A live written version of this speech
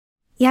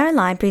Yarra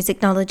Libraries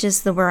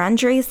acknowledges the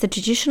Wurundjeri as the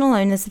traditional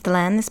owners of the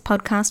land this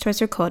podcast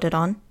was recorded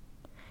on,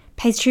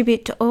 pays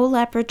tribute to all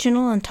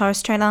Aboriginal and Torres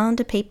Strait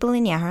Islander people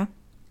in Yarra,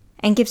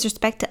 and gives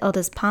respect to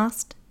elders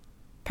past,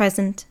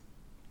 present,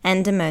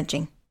 and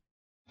emerging.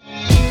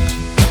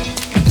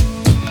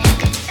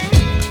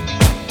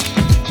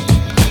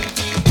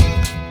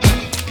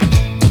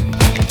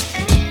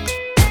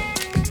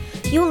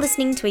 You're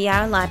listening to a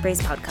Yarra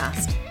Libraries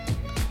podcast.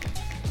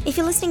 If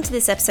you're listening to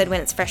this episode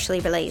when it's freshly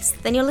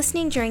released, then you're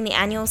listening during the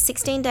annual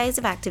 16 Days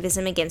of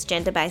Activism Against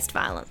Gender-Based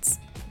Violence.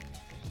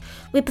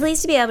 We're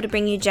pleased to be able to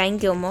bring you Jane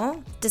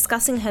Gilmore,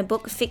 discussing her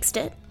book Fixed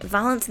It,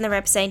 Violence and the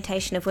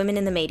Representation of Women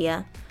in the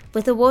Media,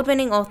 with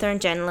award-winning author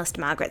and journalist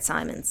Margaret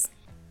Simons.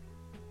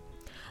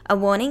 A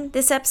warning,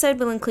 this episode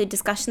will include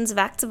discussions of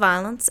acts of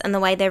violence and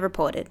the way they're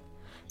reported,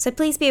 so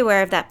please be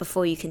aware of that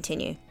before you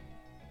continue.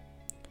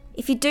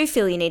 If you do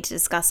feel you need to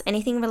discuss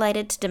anything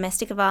related to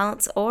domestic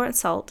violence or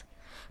assault,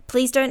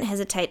 please don't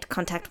hesitate to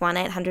contact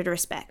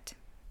 1-800-RESPECT.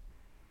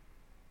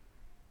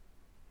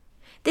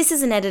 This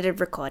is an edited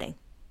recording.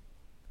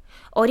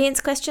 Audience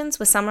questions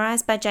were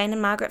summarised by Jane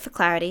and Margaret for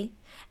clarity,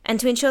 and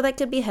to ensure they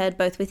could be heard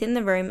both within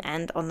the room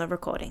and on the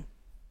recording.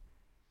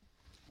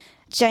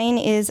 Jane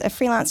is a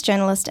freelance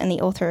journalist and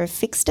the author of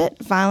Fixed It,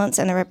 Violence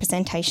and the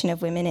Representation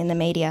of Women in the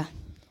Media.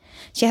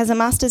 She has a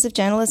Masters of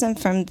Journalism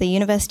from the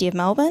University of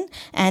Melbourne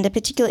and a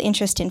particular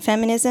interest in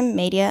feminism,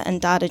 media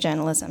and data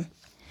journalism.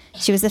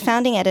 She was the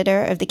founding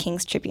editor of the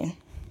King's Tribune.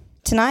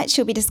 Tonight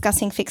she'll be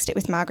discussing Fixed It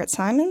with Margaret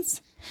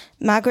Simons.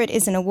 Margaret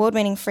is an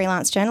award-winning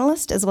freelance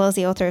journalist as well as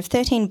the author of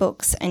 13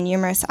 books and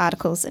numerous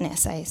articles and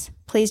essays.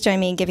 Please join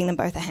me in giving them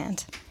both a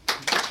hand.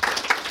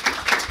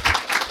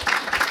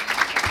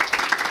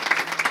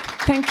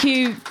 Thank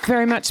you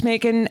very much,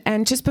 Megan.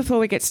 And just before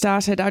we get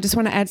started, I just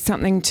want to add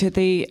something to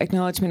the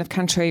Acknowledgement of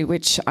Country,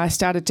 which I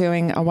started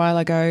doing a while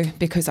ago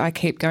because I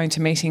keep going to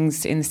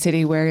meetings in the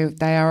city where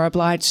they are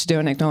obliged to do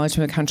an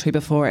Acknowledgement of Country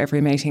before every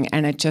meeting,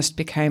 and it just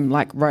became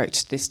like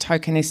rote, this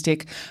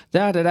tokenistic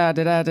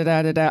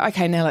da-da-da-da-da-da-da-da.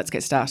 Okay, now let's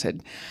get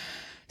started.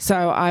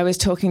 So I was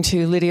talking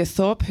to Lydia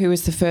Thorpe, who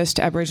was the first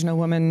Aboriginal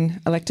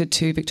woman elected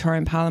to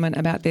Victorian Parliament,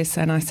 about this,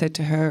 and I said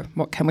to her,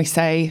 what can we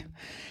say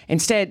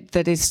instead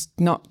that is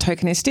not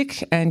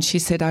tokenistic? And she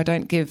said, I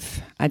don't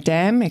give a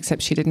damn,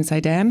 except she didn't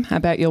say damn,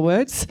 about your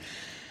words.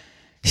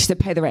 She said,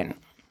 pay the rent.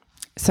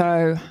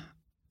 So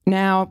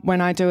now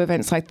when I do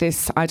events like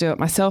this, I do it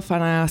myself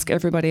and I ask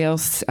everybody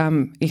else.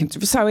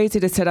 It's so easy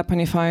to set up on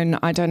your phone.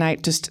 I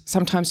donate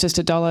sometimes just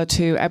 $1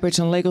 to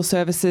Aboriginal Legal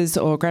Services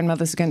or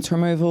Grandmothers Against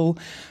Removal.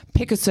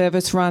 Pick a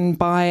service run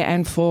by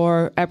and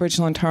for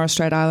Aboriginal and Torres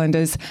Strait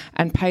Islanders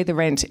and pay the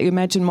rent.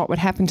 Imagine what would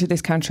happen to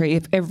this country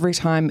if every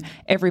time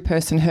every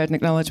person heard an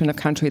acknowledgement of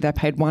country, they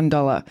paid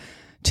 $1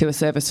 to a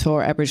service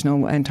for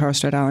Aboriginal and Torres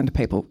Strait Islander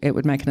people. It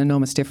would make an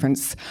enormous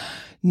difference.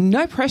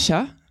 No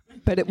pressure,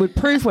 but it would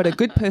prove what a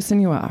good person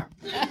you are.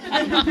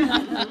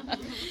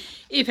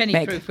 If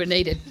any proof were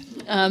needed.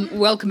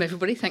 Welcome,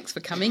 everybody. Thanks for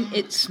coming.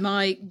 It's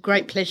my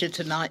great pleasure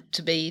tonight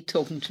to be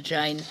talking to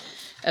Jane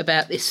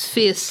about this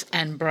fierce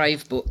and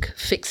brave book,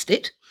 Fixed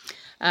It.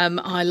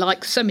 I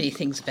like so many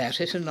things about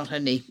it, and not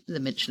only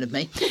the mention of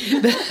me.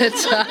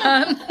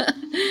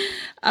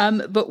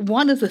 But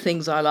one of the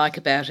things I like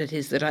about it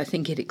is that I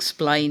think it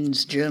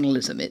explains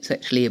journalism. It's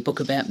actually a book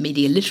about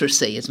media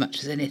literacy as much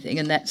as anything,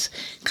 and that's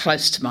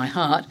close to my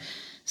heart.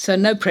 So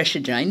no pressure,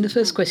 Jane. The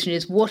first question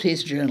is, what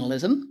is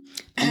journalism,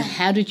 and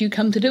how did you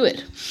come to do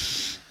it?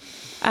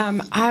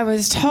 I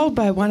was told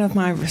by one of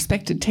my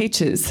respected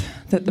teachers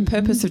that the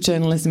purpose of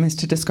journalism is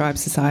to describe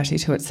society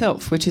to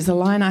itself, which is a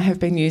line I have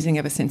been using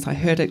ever since I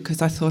heard it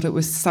because I thought it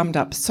was summed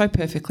up so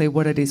perfectly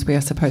what it is we are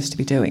supposed to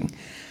be doing.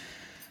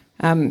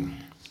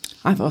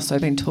 I've also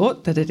been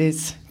taught that it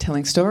is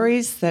telling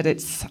stories,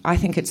 I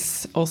think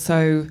it's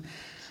also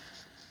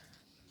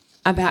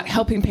about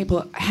helping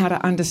people how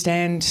to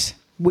understand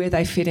where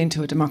they fit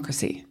into a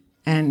democracy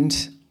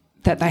and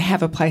that they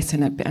have a place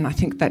in it. And I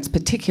think that's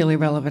particularly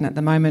relevant at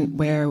the moment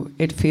where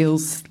it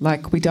feels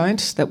like we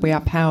don't, that we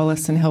are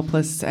powerless and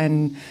helpless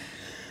and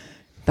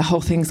the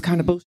whole thing's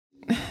kind of bullshit.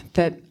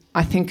 That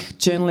I think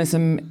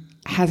journalism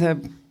has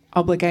an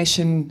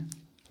obligation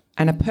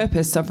and a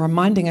purpose of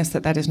reminding us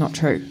that that is not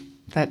true,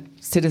 that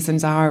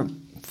citizens are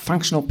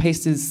functional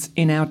pieces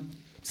in our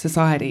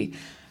society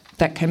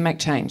that can make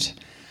change.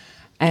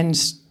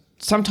 And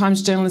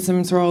sometimes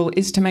journalism's role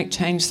is to make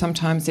change,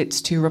 sometimes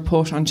it's to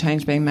report on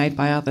change being made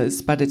by others,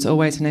 but it's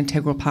always an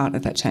integral part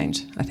of that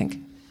change, I think.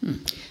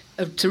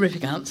 A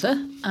terrific answer.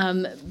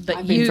 But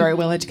I've been very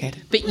well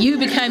educated. But you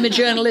became a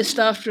journalist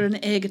after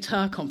an air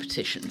guitar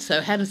competition,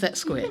 so how does that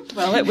square?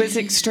 Well, it was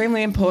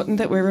extremely important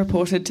that we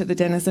reported to the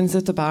denizens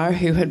of the bar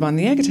who had won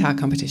the air guitar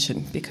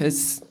competition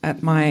because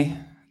my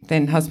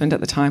then husband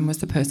at the time was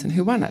the person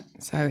who won it,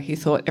 so he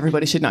thought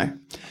everybody should know.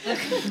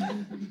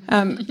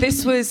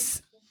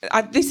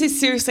 This is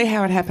seriously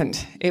how it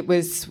happened. It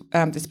was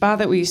this bar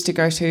that we used to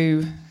go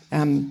to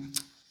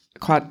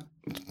quite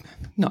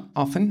not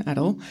often at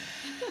all.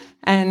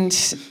 And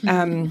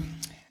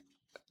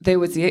there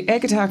was the air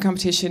guitar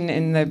competition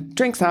and the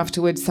drinks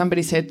afterwards.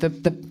 Somebody said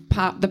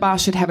the bar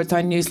should have its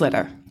own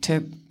newsletter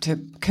to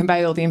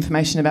convey all the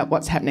information about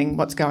what's happening,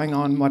 what's going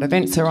on, what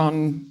events are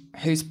on,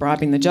 who's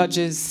bribing the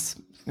judges,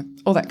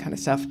 all that kind of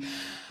stuff.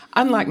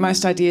 Unlike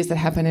most ideas that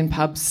happen in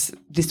pubs,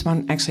 this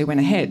one actually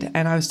went ahead.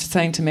 And I was just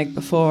saying to Meg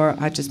before,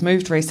 I just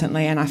moved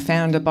recently and I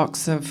found a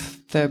box of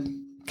the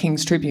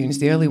King's Tribunes,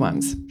 the early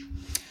ones.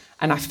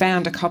 And I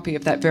found a copy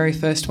of that very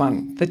first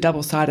one, the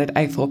double-sided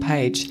A4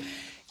 page.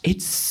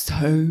 It's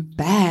so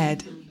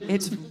bad.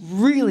 It's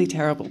really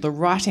terrible. The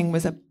writing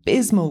was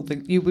abysmal.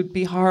 You would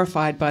be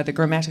horrified by the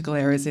grammatical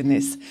errors in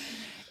this.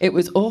 It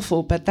was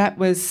awful, but that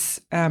was,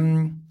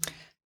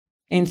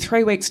 in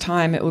 3 weeks'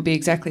 time, it will be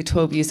exactly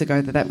 12 years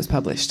ago that was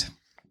published.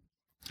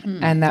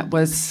 And that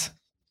was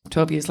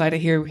 12 years later,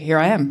 here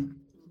I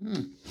am.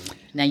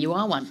 Now you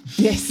are one.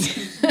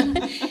 Yes.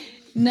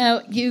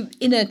 Now, you,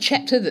 in a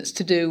chapter that's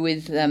to do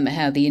with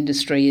how the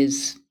industry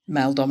is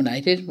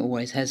male-dominated,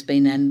 always has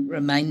been and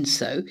remains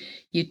so,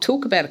 you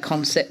talk about a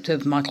concept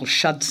of Michael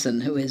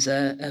Schudson, who is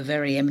a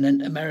very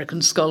eminent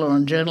American scholar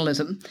on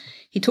journalism.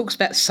 He talks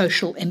about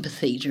social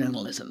empathy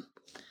journalism.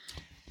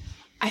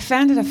 I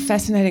found it a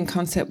fascinating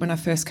concept when I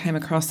first came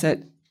across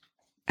it,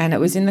 and it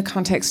was in the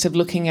context of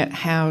looking at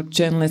how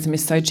journalism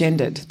is so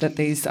gendered, that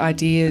these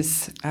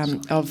ideas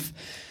of,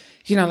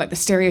 you know, like the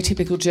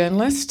stereotypical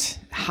journalist,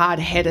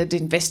 hard-headed,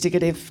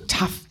 investigative,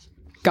 tough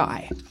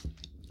guy,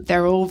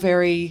 they're all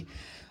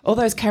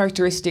those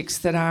characteristics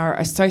that are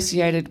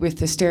associated with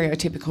the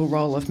stereotypical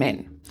role of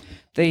men.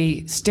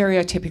 The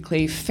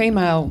stereotypically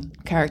female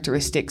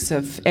characteristics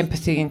of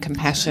empathy and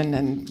compassion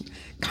and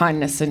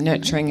kindness and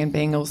nurturing and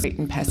being all sweet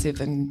and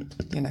passive and,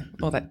 you know,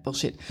 all that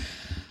bullshit.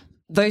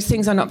 Those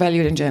things are not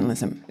valued in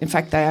journalism. In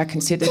fact, they are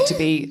considered to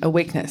be a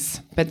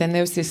weakness. But then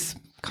there was this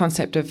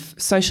concept of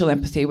social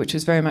empathy, which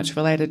was very much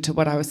related to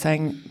what I was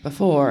saying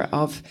before,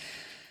 of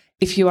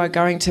if you are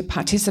going to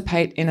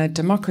participate in a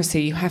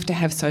democracy, you have to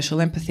have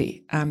social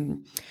empathy.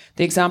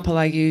 The example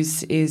I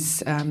use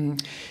is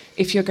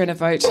if you're going to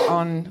vote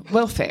on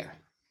welfare,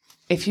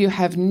 if you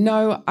have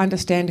no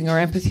understanding or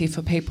empathy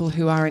for people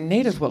who are in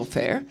need of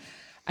welfare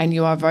and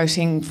you are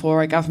voting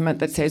for a government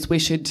that says we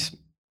should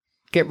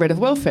get rid of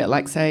welfare,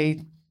 like,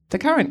 say, the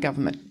current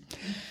government,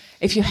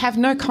 if you have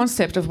no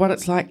concept of what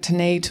it's like to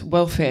need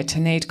welfare, to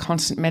need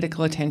constant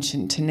medical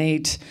attention, to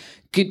need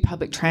good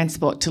public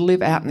transport, to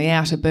live out in the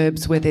outer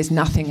burbs where there's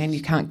nothing and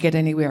you can't get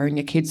anywhere and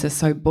your kids are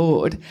so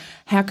bored,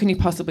 how can you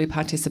possibly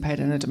participate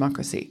in a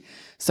democracy?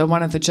 So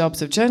one of the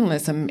jobs of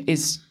journalism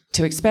is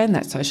to expand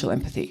that social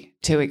empathy,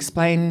 to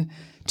explain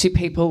to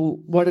people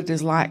what it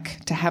is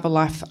like to have a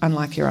life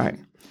unlike your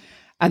own.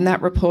 And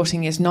that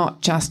reporting is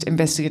not just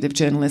investigative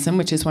journalism,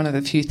 which is one of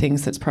the few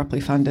things that's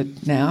properly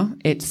funded now.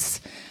 It's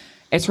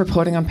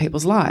reporting on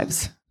people's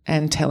lives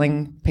and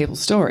telling people's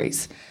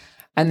stories.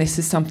 And this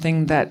is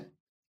something that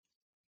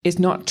is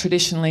not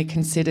traditionally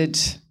considered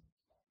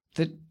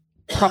the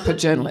proper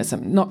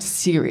journalism, not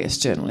serious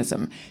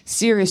journalism.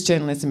 Serious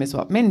journalism is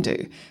what men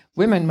do.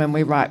 Women, when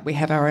we write, we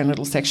have our own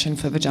little section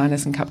for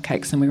vaginas and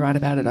cupcakes and we write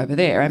about it over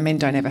there, and men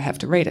don't ever have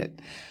to read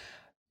it.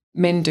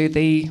 Men do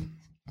the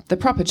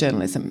proper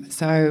journalism.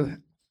 So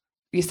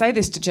you say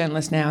this to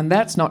journalists now, and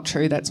that's not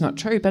true,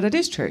 but it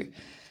is true.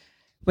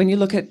 When you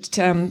look at,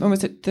 when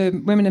was it, the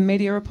Women in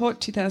Media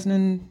Report,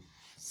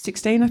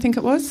 2016, I think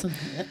it was?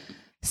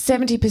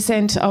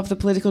 70% of the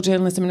political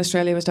journalism in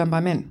Australia was done by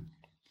men.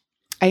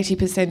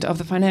 80% of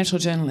the financial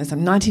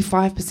journalism,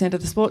 95%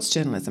 of the sports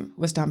journalism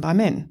was done by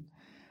men.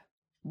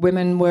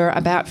 Women were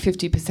about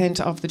 50%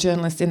 of the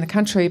journalists in the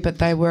country, but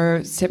they were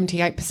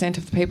 78%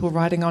 of the people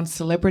writing on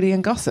celebrity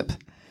and gossip.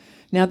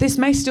 Now, this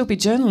may still be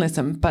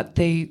journalism, but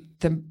the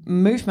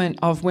movement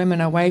of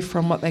women away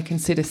from what they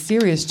consider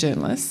serious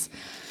journalists,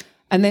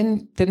 and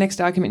then the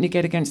next argument you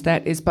get against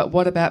that is, but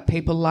what about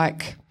people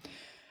like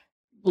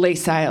Lee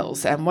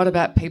Sales, and what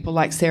about people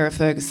like Sarah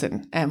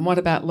Ferguson, and what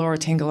about Laura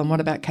Tingle, and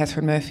what about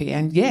Catherine Murphy?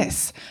 And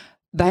yes,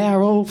 they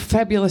are all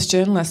fabulous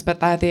journalists,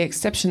 but they're the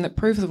exception that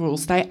prove the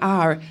rules. They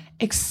are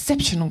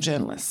exceptional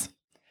journalists.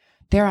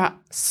 There are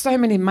so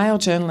many male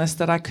journalists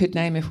that I could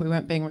name if we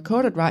weren't being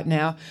recorded right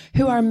now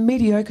who are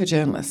mediocre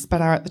journalists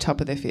but are at the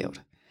top of their field.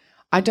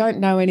 I don't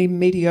know any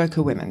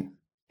mediocre women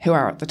who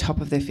are at the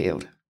top of their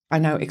field. I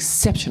know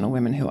exceptional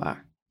women who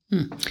are.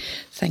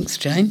 Thanks,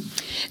 Jane.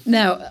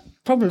 Now,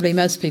 probably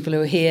most people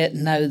who are here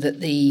know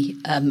that the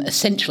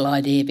essential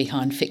idea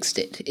behind Fixed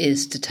It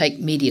is to take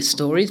media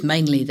stories,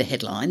 mainly the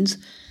headlines,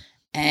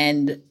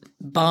 and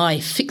by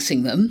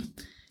fixing them,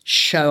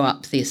 show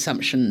up the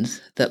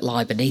assumptions that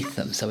lie beneath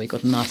them. So we've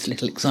got a nice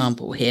little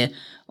example here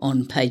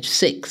on page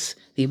 6.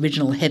 The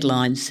original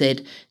headline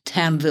said,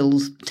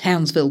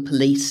 Townsville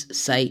police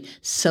say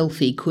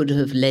selfie could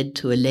have led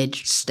to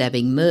alleged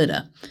stabbing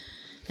murder.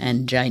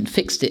 And Jane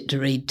fixed it to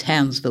read,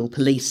 Townsville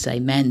police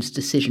say man's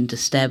decision to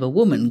stab a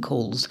woman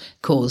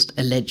caused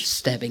alleged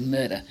stabbing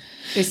murder.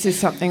 This is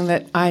something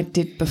that I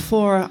did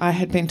before I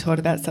had been taught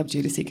about sub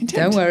judice contempt.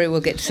 Don't worry, we'll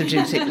get to sub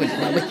judice.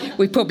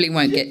 We probably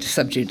won't get to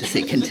sub judice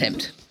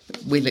contempt.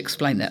 We'll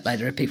explain that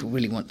later if people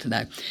really want to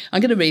know.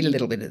 I'm going to read a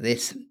little bit of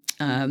this.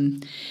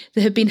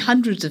 There have been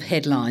hundreds of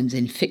headlines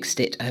in Fixed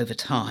It over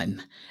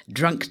time.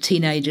 Drunk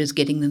teenagers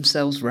getting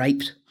themselves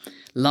raped,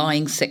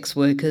 lying sex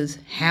workers,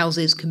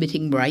 houses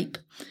committing rape,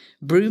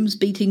 brooms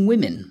beating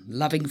women,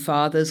 loving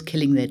fathers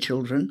killing their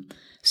children,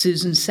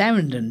 Susan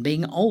Sarandon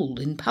being old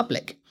in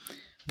public,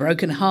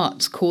 broken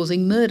hearts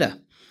causing murder,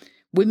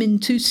 women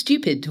too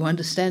stupid to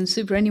understand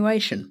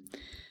superannuation,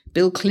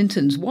 Bill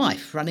Clinton's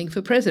wife running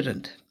for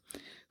president,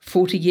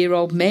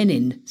 40-year-old men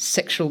in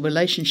sexual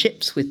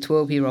relationships with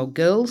 12-year-old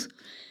girls,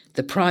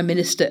 the Prime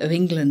Minister of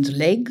England's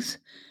legs,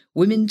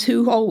 women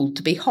too old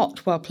to be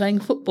hot while playing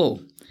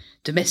football,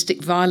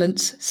 domestic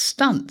violence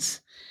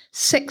stunts,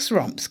 sex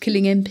romps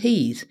killing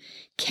MPs,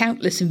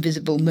 countless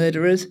invisible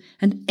murderers,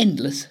 and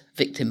endless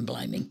victim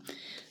blaming.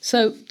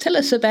 So tell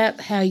us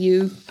about how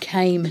you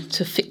came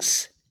to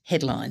fix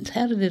headlines.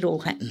 How did it all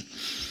happen?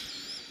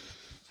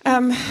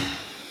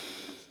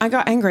 I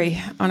got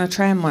angry on a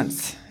tram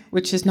once,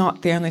 which is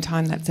not the only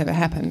time that's ever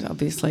happened,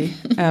 obviously.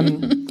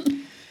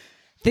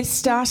 This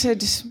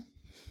started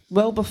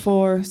well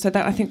before, so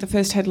that I think the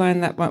first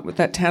headline,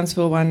 that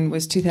Townsville one,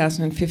 was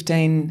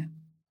 2015.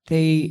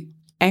 The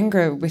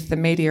anger with the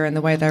media and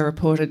the way they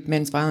reported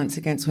men's violence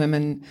against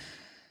women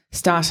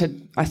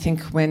started, I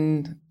think,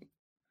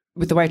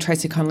 with the way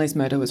Tracy Connolly's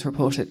murder was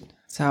reported.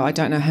 So I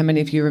don't know how many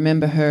of you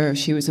remember her.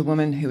 She was a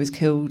woman who was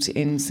killed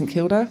in St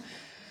Kilda.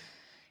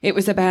 It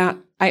was about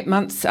 8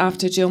 months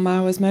after Jill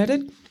Meagher was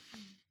murdered,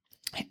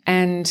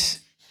 and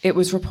it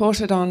was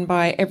reported on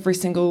by every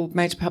single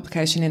major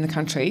publication in the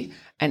country,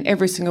 and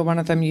every single one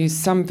of them used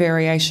some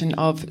variation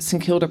of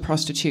St Kilda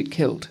prostitute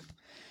killed.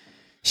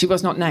 She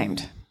was not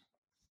named.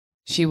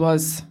 She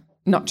was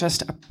not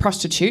just a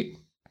prostitute.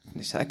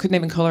 So I couldn't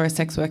even call her a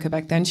sex worker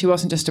back then. She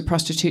wasn't just a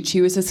prostitute.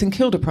 She was a St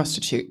Kilda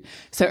prostitute.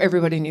 So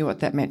everybody knew what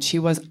that meant. She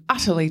was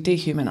utterly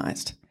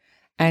dehumanised.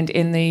 And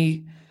in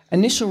the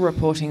initial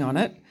reporting on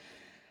it,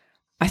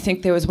 I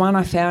think there was one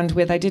I found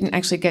where they didn't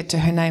actually get to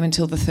her name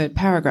until the third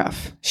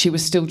paragraph. She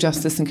was still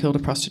just the St Kilda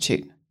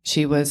prostitute.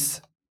 It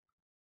was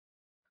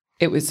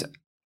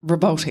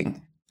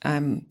revolting.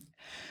 And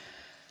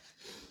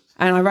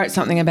I wrote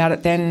something about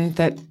it then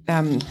that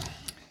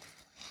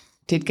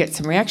did get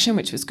some reaction,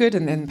 which was good,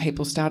 and then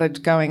people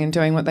started going and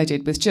doing what they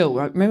did with Jill.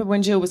 I remember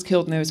when Jill was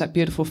killed and there was that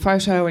beautiful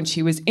photo, and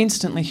she was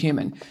instantly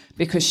human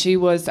because she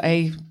was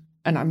and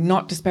I'm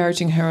not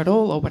disparaging her at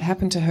all or what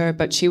happened to her,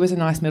 but she was a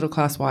nice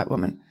middle-class white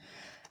woman.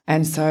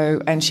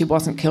 And she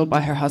wasn't killed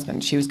by her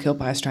husband. She was killed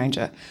by a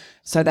stranger.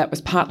 So that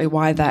was partly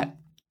why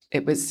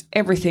it was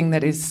everything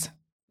that is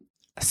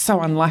so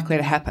unlikely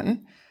to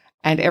happen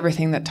and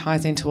everything that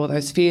ties into all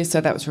those fears.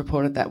 So that was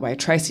reported that way.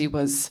 Tracy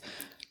was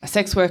a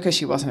sex worker.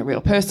 She wasn't a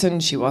real person.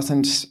 She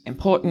wasn't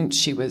important.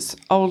 She was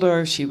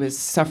older. She was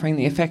suffering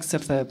the effects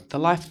of the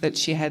life that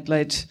she had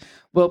led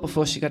well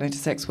before she got into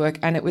sex work,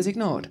 and it was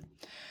ignored.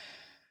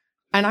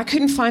 And I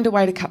couldn't find a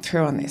way to cut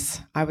through on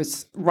this. I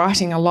was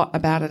writing a lot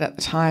about it at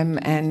the time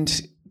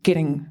and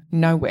getting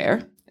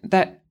nowhere.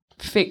 That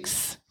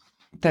fix,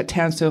 that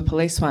Townsville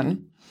police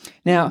one.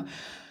 Now,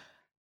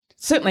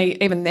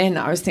 certainly even then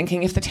I was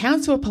thinking, if the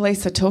Townsville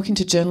police are talking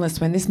to journalists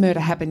when this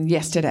murder happened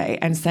yesterday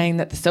and saying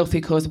that the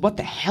selfie caused, what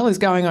the hell is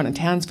going on in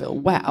Townsville?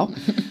 Wow.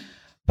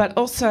 But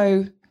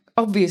also,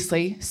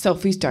 obviously,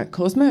 selfies don't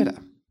cause murder.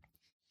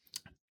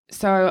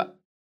 So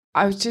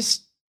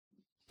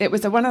it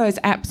was one of those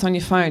apps on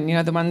your phone,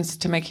 the ones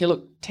to make you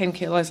look 10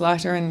 kilos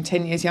lighter and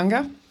 10 years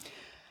younger.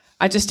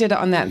 I just did it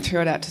on that and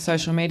threw it out to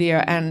social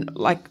media, and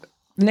the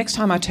next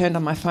time I turned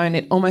on my phone,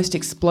 it almost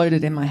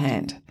exploded in my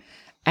hand.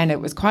 And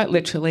it was quite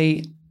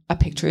literally, a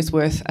picture is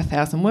worth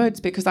 1,000 words,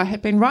 because I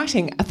had been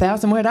writing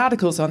 1,000-word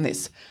articles on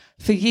this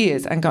for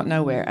years and got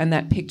nowhere. And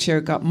that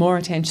picture got more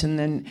attention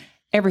than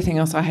everything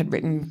else I had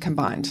written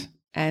combined.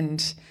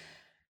 And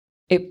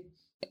it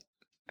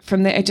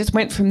just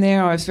went from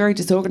there. I was very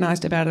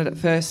disorganised about it at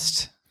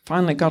first,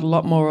 finally got a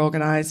lot more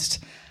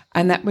organised.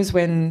 And that was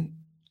when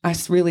I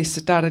really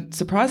started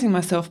surprising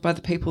myself by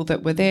the people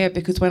that were there,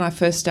 because when I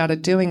first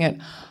started doing it,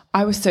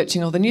 I was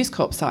searching all the News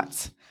Corp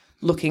sites,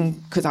 looking,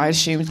 because I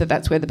assumed that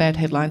that's where the bad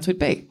headlines would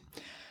be.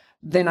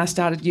 Then I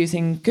started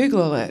using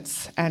Google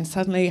Alerts, and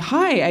suddenly,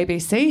 hi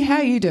ABC, how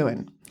are you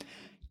doing?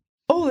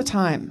 All the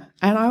time.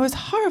 And I was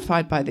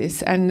horrified by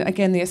this. And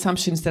again, the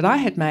assumptions that I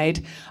had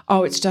made,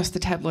 it's just the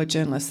tabloid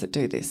journalists that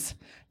do this.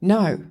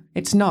 No,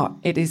 it's not.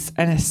 It is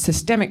a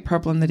systemic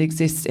problem that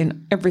exists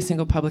in every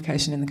single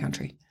publication in the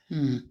country.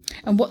 Mm.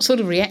 And what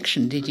sort of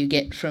reaction did you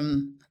get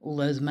from all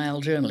those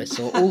male journalists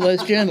or all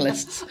those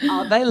journalists?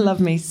 Oh, they love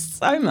me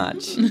so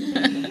much.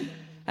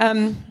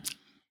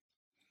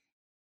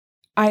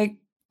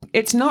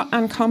 It's not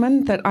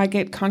uncommon that I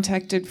get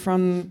contacted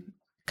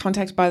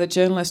by the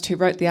journalist who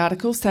wrote the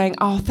article saying,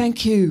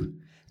 thank you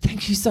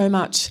so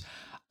much.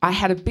 I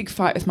had a big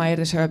fight with my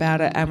editor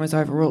about it and was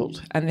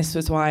overruled. And this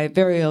was why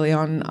very early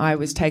on I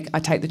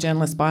take the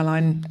journalist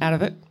byline out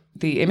of it,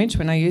 the image,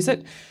 when I use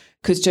it,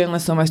 because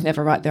journalists almost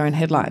never write their own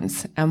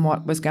headlines. And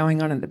what was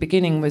going on at the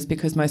beginning was,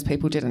 because most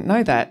people didn't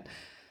know that,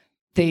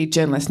 the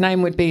journalist's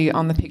name would be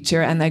on the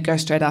picture and they'd go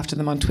straight after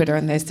them on Twitter,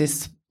 and there's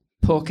this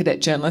poor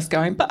cadet journalist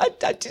going, but I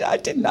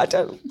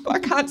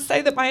can't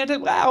say that my editor,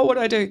 wow, what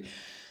do I do?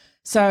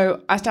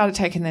 So I started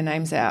taking their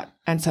names out.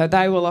 And so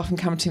they will often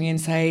come to me and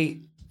say,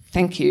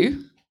 thank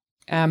you.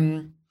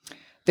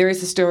 There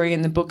is a story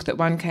in the book that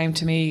one came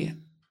to me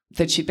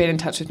that she'd been in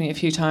touch with me a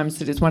few times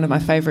that is one of my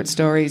favourite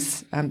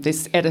stories.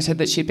 This editor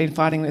that she'd been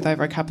fighting with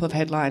over a couple of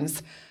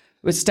headlines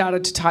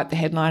started to type the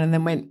headline and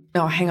then went,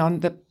 oh, hang on,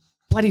 the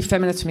bloody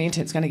feminist from the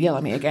internet's going to yell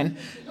at me again.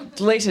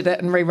 Deleted it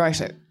and rewrote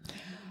it.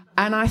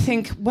 And I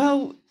think,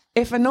 well,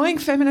 if annoying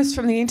feminists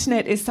from the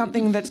internet is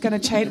something that's going to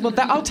change, well,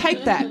 I'll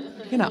take that.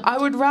 I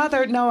would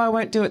rather, no, I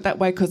won't do it that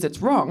way because it's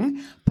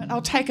wrong, but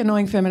I'll take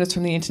annoying feminists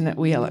from the internet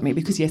will yell at me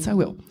because, yes, I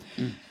will.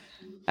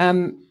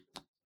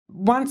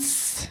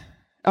 Once,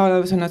 that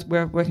was when we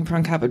were working for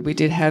Uncovered, we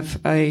did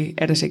have a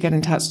editor get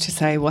in touch to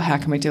say, well, how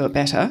can we do it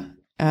better?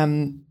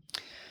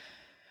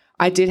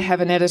 I did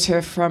have an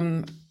editor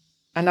from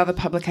another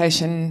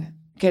publication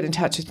get in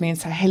touch with me and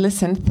say, hey,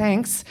 listen,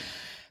 thanks,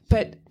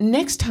 but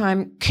next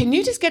time, can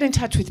you just get in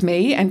touch with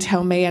me and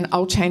tell me and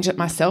I'll change it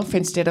myself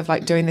instead of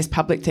like doing this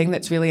public thing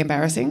that's really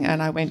embarrassing?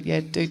 And I went, yeah,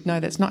 dude, no,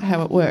 that's not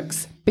how it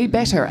works. Be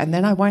better and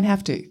then I won't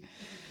have to.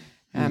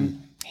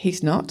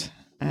 He's not,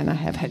 and I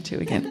have had to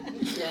again.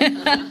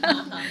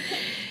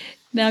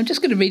 Now, I'm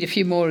just going to read a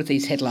few more of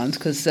these headlines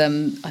because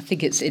I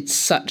think it's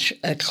such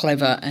a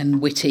clever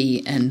and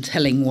witty and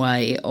telling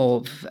way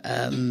of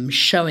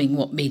showing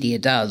what media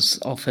does,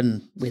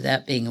 often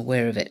without being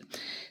aware of it.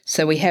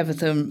 So we have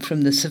them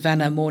from the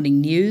Savannah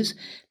Morning News.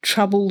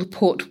 Troubled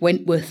Port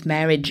Wentworth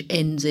marriage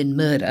ends in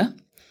murder,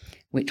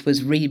 which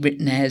was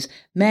rewritten as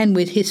man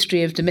with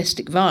history of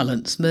domestic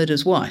violence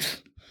murders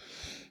wife.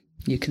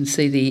 You can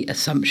see the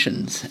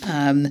assumptions.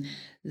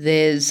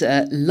 There's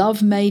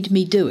love made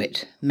me do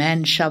it.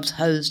 Man shoves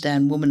hose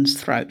down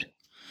woman's throat.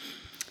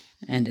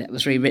 And that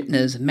was rewritten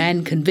as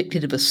man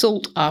convicted of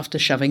assault after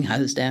shoving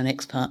hose down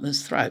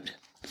ex-partner's throat.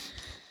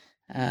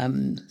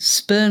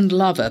 Spurned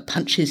lover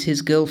punches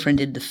his girlfriend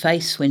in the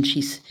face when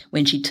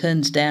she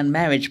turns down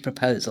marriage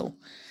proposal.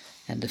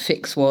 And the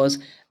fix was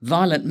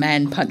violent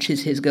man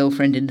punches his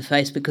girlfriend in the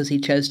face because he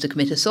chose to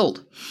commit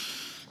assault.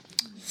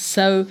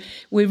 So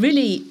we're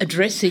really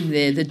addressing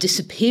there the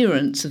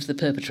disappearance of the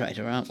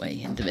perpetrator, aren't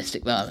we, in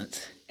domestic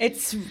violence?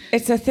 It's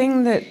a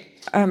thing that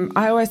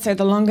I always say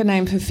the longer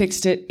name for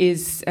Fixed It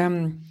is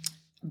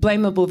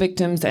blamable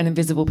victims and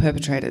invisible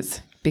perpetrators,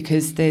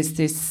 because there's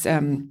this...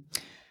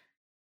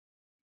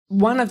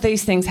 one of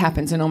these things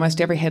happens in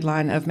almost every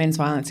headline of men's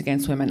violence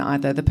against women.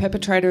 Either the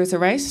perpetrator is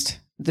erased,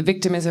 the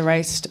victim is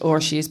erased, or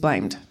she is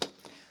blamed.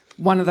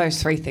 One of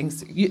those three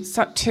things.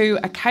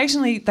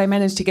 Occasionally they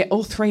manage to get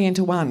all three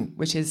into one,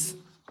 which is,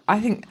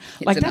 I think,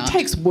 that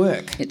takes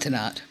work. It's an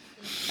art.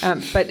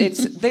 But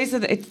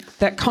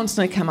that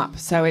constantly come up.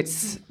 So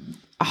it's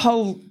a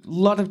whole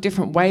lot of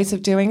different ways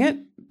of doing it,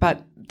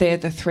 but they're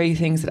the three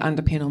things that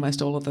underpin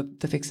almost all of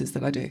the fixes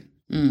that I do.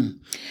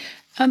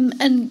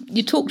 And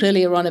you talked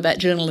earlier on about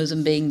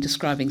journalism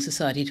describing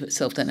society to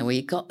itself. Don't know where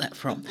you got that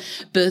from,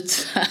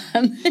 but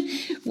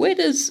where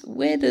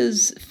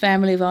does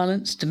family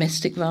violence,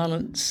 domestic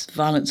violence,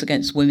 violence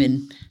against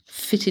women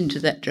fit into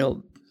that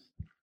job?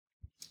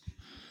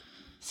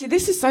 See,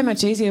 this is so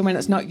much easier when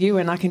it's not you,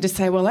 and I can just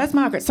say, well, as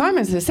Margaret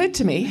Simons has said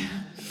to me,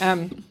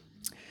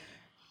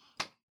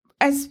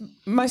 as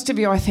most of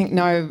you I think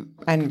know,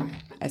 and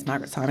as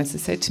Margaret Simons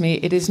has said to me,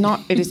 it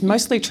is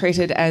mostly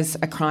treated as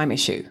a crime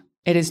issue.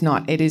 It is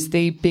not. It is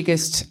the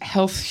biggest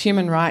health,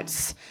 human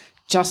rights,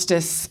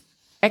 justice,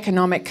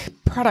 economic,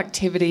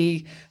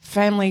 productivity,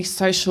 family,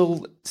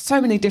 social, so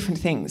many different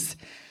things.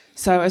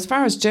 So as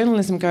far as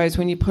journalism goes,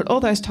 when you put all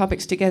those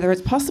topics together, it's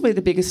possibly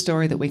the biggest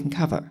story that we can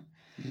cover.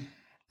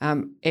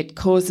 It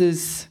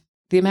causes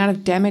the amount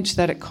of damage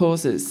that it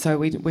causes. So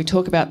we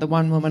talk about the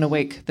one woman a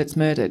week that's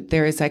murdered.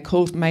 There is a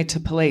call made to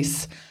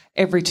police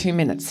every 2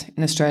 minutes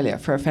in Australia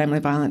for a family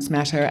violence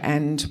matter,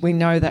 and we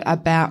know that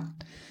about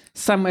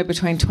somewhere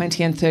between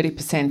 20 and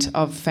 30%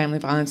 of family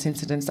violence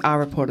incidents are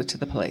reported to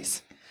the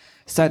police.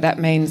 So that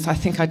means, I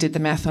think I did the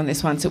math on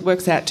this once, it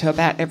works out to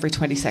about every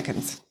 20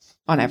 seconds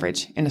on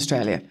average in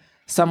Australia,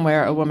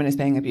 somewhere a woman is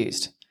being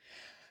abused.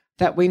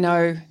 That we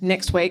know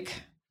next week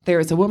there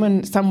is a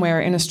woman somewhere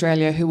in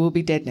Australia who will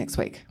be dead next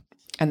week.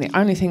 And the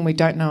only thing we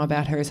don't know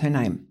about her is her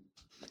name.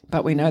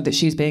 But we know that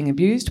she's being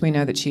abused, we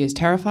know that she is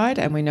terrified,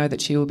 and we know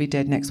that she will be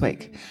dead next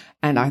week.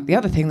 And the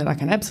other thing that I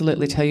can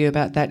absolutely tell you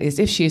about that is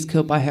if she is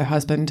killed by her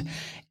husband,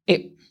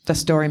 the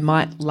story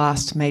might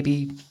last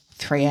maybe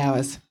 3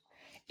 hours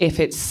if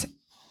it's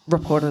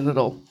reported at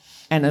all.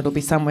 And it'll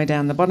be somewhere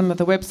down the bottom of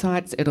the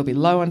websites, it'll be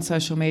low on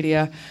social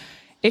media.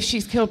 If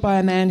she's killed by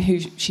a man who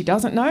she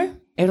doesn't know,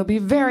 it'll be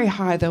very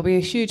high, there'll be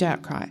a huge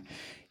outcry.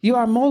 You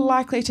are more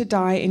likely to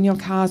die in your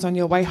cars on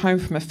your way home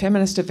from a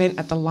feminist event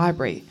at the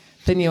library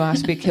than you are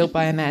to be killed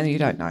by a man you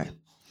don't know.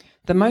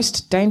 The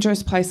most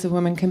dangerous place a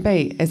woman can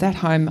be is at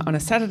home on a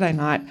Saturday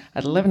night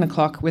at 11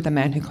 o'clock with a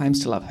man who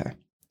claims to love her.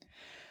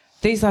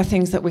 These are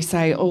things that we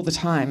say all the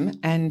time,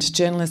 and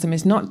journalism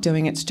is not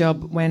doing its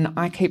job when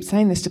I keep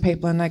saying this to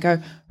people and they go,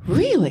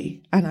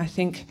 really? And I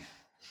think,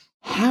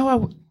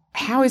 how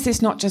how is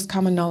this not just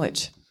common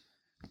knowledge?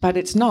 But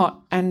it's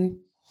not, and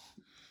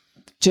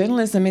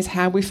journalism is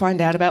how we find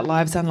out about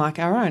lives unlike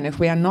our own. If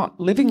we are not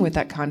living with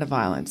that kind of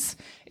violence,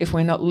 if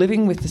we're not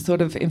living with the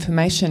sort of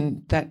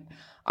information that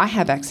I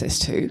have access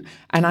to,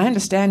 and I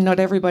understand not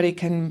everybody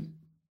can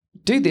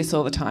do this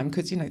all the time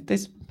because,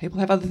 there's people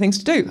have other things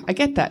to do. I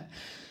get that.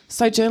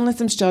 So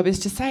journalism's job is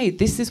to say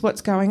this is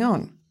what's going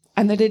on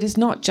and that it is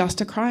not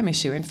just a crime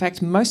issue. In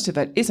fact, most of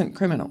it isn't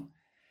criminal,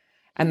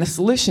 and the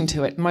solution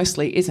to it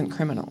mostly isn't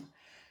criminal.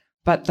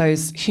 But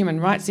those human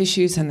rights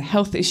issues and the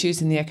health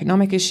issues and the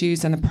economic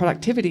issues and the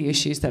productivity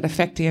issues that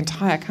affect the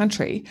entire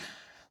country,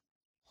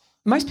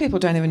 most people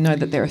don't even know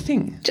that they're a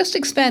thing. Just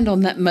expand on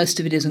that. Most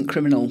of it isn't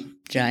criminal,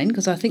 Jane,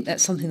 because I think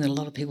that's something that a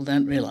lot of people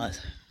don't realise.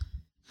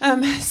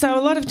 So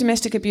a lot of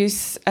domestic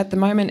abuse at the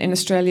moment in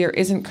Australia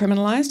isn't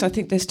criminalised. I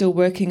think they're still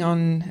working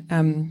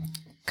on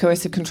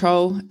coercive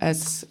control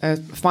as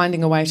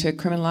finding a way to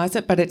criminalise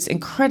it, but it's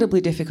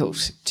incredibly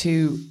difficult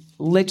to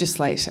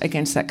legislate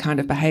against that kind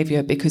of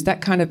behaviour because that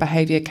kind of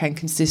behaviour can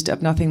consist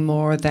of nothing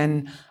more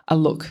than a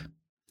look.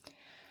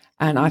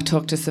 And I've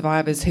talked to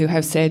survivors who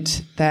have said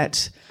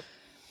that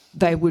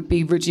they would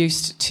be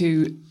reduced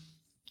to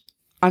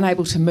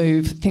unable to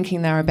move,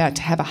 thinking they're about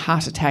to have a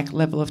heart attack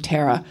level of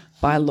terror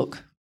by a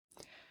look.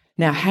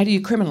 Now, how do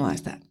you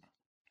criminalise that?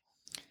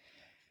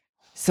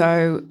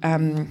 So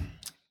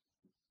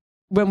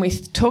when we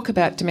talk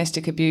about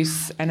domestic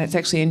abuse, and it's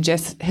actually in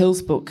Jess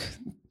Hill's book,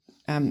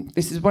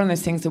 this is one of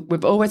those things that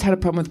we've always had a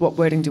problem with. What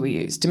wording do we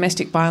use?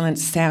 Domestic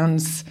violence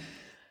sounds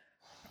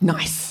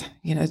nice.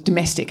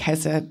 Domestic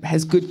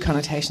has good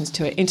connotations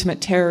to it.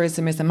 Intimate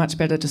terrorism is a much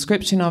better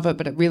description of it,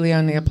 but it really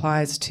only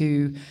applies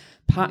to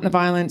partner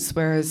violence,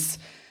 whereas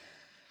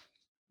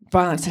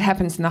violence that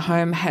happens in the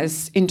home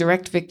has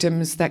indirect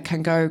victims that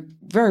can go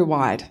very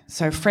wide.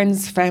 So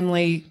friends,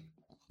 family,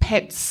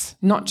 pets,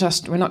 we're not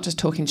just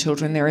talking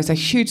children. There is a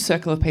huge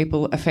circle of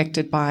people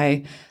affected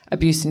by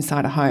abuse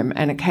inside a home,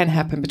 and it can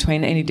happen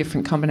between any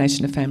different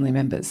combination of family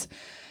members.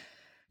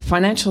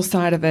 Financial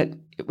side of it,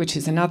 which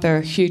is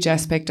another huge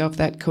aspect of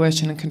that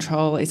coercion and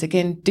control, is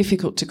again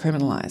difficult to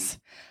criminalise.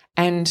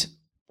 And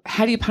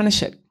how do you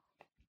punish it?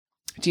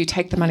 Do you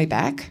take the money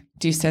back?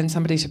 Do you send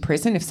somebody to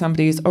prison? If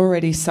somebody is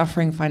already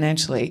suffering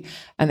financially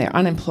and they're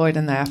unemployed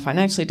and they are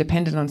financially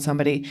dependent on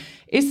somebody,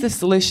 is the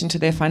solution to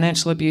their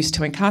financial abuse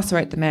to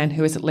incarcerate the man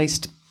who is at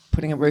least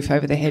putting a roof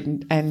over their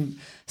head and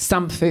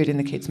some food in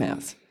the kids'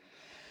 mouths?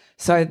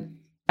 So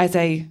as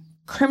a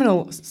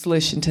criminal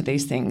solution to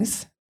these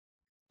things,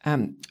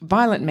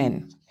 violent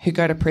men who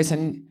go to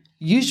prison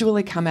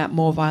usually come out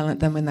more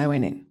violent than when they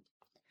went in.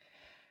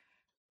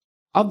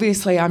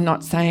 Obviously, I'm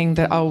not saying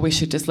that, we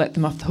should just let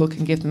them off the hook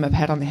and give them a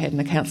pat on the head in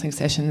a counselling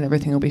session and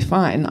everything will be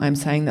fine. I'm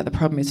saying that the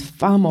problem is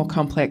far more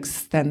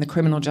complex than the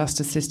criminal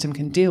justice system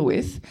can deal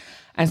with.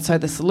 And so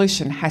the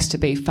solution has to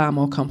be far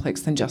more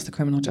complex than just the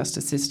criminal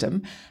justice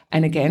system.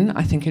 And again,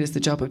 I think it is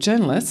the job of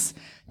journalists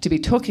to be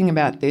talking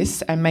about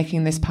this and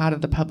making this part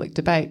of the public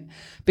debate,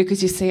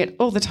 because you see it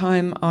all the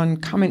time on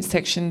comment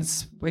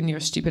sections when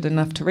you're stupid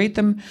enough to read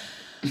them.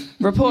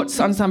 Reports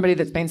on somebody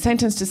that's been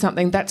sentenced to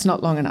something, that's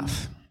not long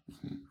enough.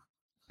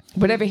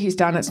 Whatever he's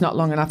done, it's not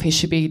long enough. He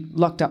should be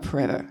locked up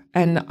forever.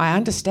 And I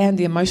understand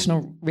the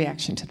emotional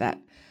reaction to that.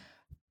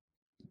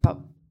 But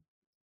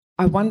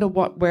I wonder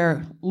what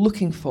we're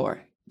looking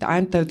for.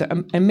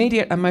 The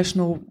immediate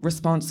emotional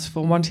response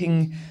for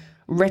wanting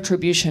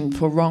retribution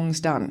for wrongs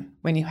done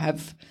when you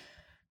have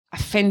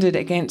offended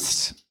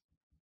against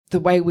the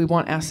way we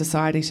want our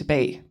society to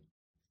be.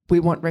 We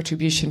want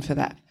retribution for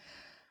that.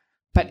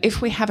 But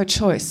if we have a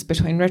choice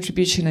between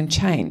retribution and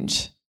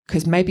change,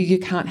 because maybe you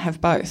can't have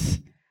both,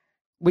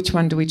 which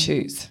one do we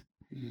choose?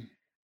 Mm.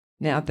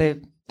 Now,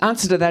 the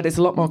answer to that is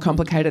a lot more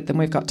complicated than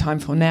we've got time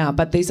for now,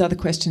 but these are the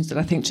questions that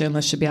I think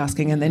journalists should be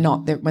asking, and they're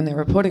not. When they're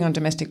reporting on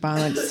domestic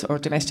violence or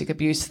domestic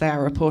abuse, they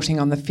are reporting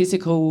on the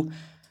physical,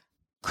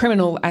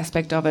 criminal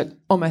aspect of it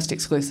almost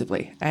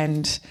exclusively.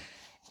 And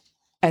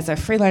as a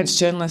freelance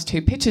journalist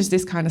who pitches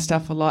this kind of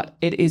stuff a lot,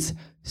 it is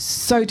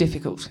so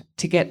difficult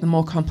to get the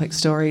more complex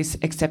stories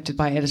accepted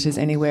by editors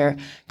anywhere,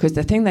 because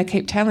the thing they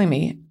keep telling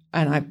me,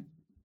 and I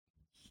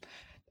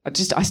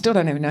still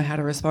don't even know how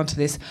to respond to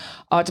this.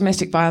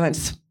 Domestic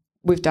violence,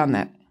 we've done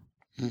that.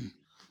 Mm.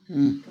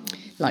 Mm.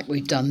 Like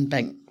we've done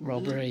bank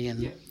robbery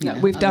and... No,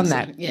 we've done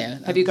that. Yeah.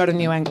 Have you got a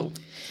new angle?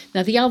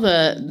 Now, the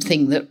other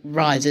thing that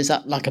rises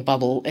up like a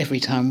bubble every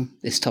time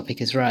this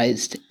topic is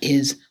raised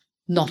is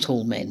not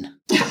all men.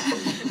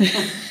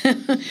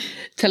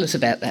 Tell us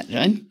about that,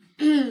 Jane.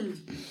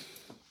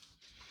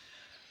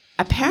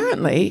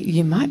 Apparently,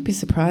 you might be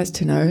surprised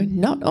to know,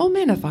 not all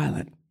men are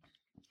violent.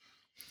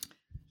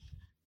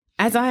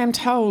 As I am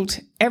told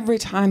every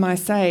time I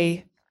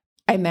say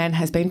a man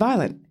has been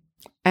violent.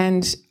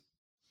 And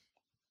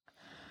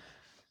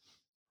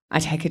I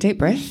take a deep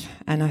breath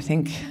and I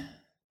think,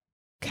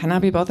 can I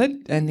be bothered?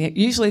 And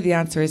usually the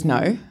answer is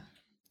no.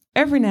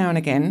 Every now and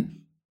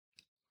again,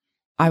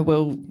 I've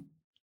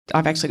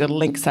actually got a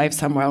link saved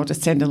somewhere. I'll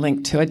just send a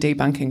link to a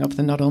debunking of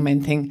the not all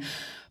men thing.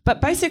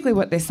 But basically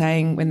what they're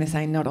saying when they're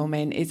saying not all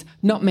men is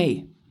not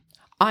me.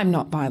 I'm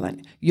not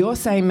violent. You're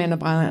saying men are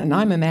violent and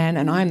I'm a man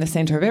and I'm the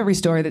centre of every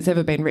story that's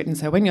ever been written.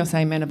 So when you're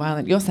saying men are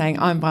violent, you're saying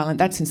I'm violent.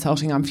 That's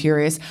insulting. I'm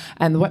furious.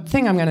 And the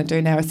thing I'm going to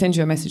do now is send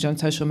you a message on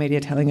social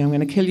media telling you I'm going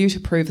to kill you to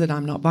prove that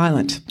I'm not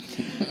violent.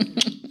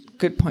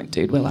 Good point,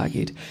 dude. Well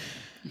argued.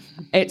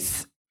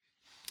 It's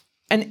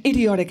an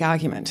idiotic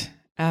argument.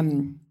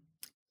 The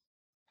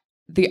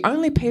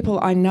only people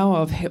I know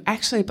of who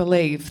actually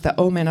believe that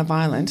all men are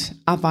violent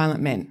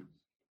men.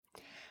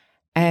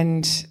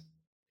 And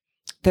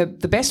the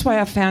best way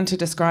I've found to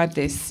describe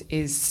this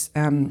is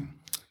an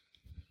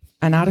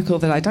article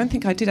that I don't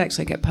think I did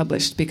actually get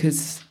published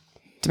because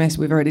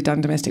we've already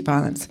done domestic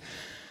violence.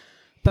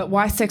 But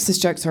why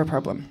sexist jokes are a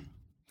problem.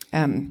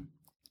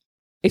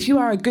 If you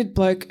are a good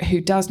bloke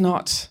who does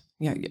not,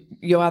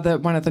 you are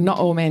one of the not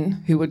all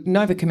men who would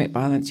never commit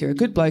violence, you're a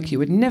good bloke, you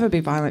would never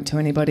be violent to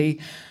anybody,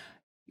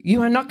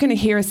 you are not going to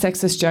hear a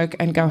sexist joke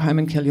and go home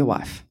and kill your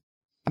wife.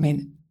 I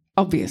mean,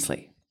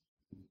 obviously.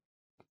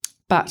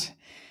 But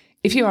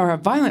if you are a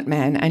violent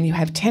man and you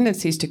have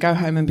tendencies to go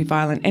home and be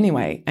violent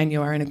anyway, and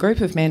you are in a group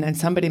of men and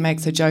somebody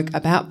makes a joke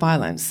about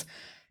violence,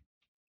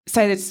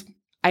 say that's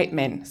 8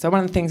 men. So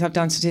one of the things I've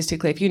done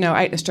statistically, if you know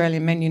 8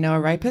 Australian men, you know a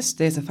rapist.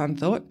 There's a fun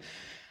thought.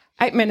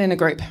 8 men in a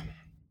group.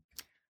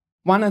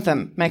 One of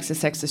them makes a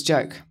sexist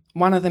joke.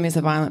 One of them is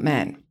a violent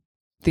man.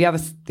 The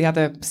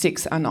other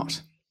 6 are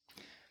not.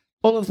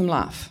 All of them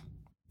laugh.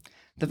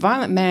 The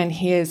violent man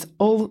hears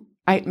all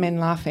 8 men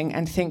laughing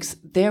and thinks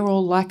they're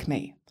all like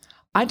me.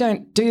 I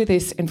don't do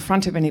this in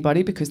front of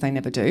anybody because they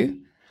never do.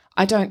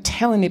 I don't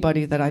tell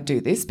anybody that I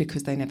do this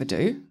because they never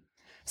do.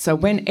 So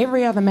when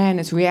every other man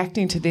is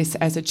reacting to this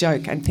as a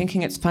joke and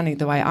thinking it's funny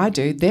the way I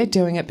do, they're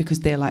doing it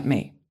because they're like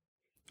me.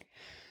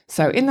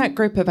 So in that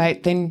group of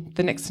 8, then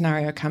the next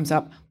scenario comes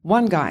up.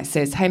 One guy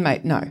says, hey,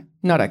 mate, no,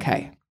 not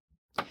okay.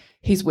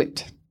 He's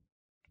whipped.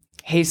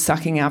 He's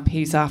sucking up.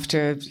 He's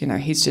after,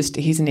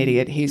 he's an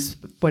idiot. He's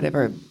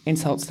whatever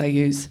insults they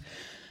use.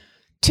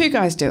 2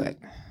 guys do it.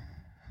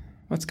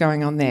 What's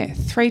going on there?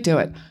 3 do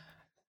it.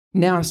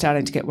 Now I'm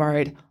starting to get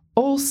worried.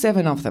 All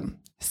 7 of them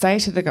say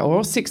to the guy, or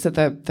all 6 of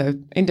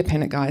the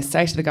independent guys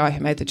say to the guy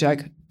who made the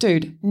joke,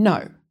 dude,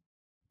 no,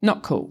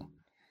 not cool.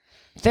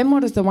 Then what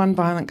does the one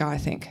violent guy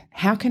think?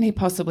 How can he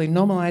possibly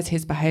normalise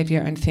his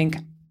behaviour and think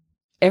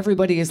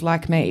everybody is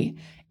like me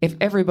if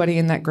everybody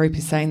in that group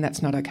is saying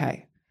that's not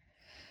okay?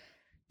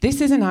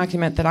 This is an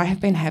argument that I have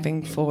been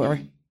having for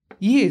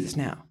years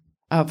now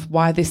of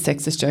why this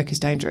sexist joke is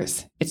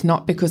dangerous. It's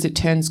not because it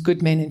turns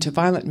good men into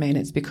violent men,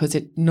 it's because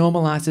it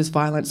normalises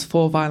violence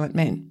for violent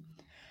men.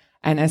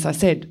 And as I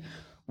said,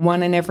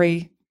 1 in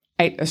every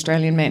 8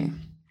 Australian men.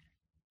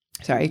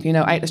 Sorry, if you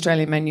know 8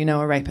 Australian men, you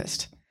know a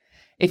rapist.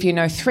 If you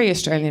know 3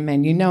 Australian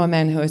men, you know a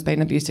man who has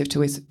been abusive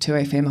to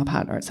a female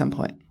partner at some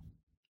point.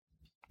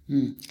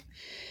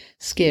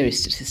 Scary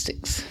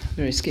statistics,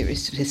 very scary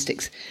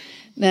statistics.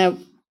 Now,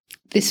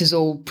 this is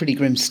all pretty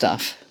grim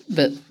stuff,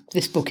 but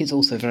this book is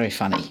also very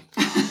funny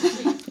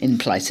in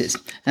places.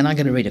 And I'm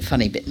going to read a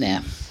funny bit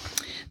now.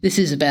 This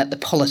is about the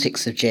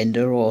politics of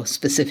gender, or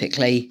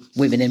specifically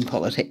women in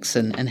politics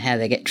and how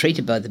they get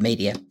treated by the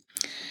media.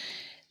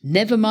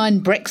 Never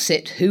mind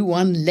Brexit, who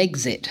won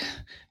Legsit,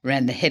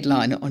 ran the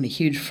headline on a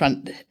huge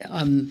font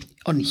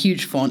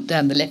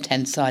down the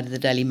left-hand side of the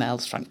Daily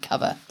Mail's front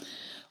cover.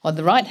 On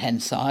the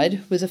right-hand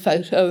side was a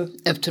photo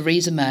of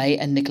Theresa May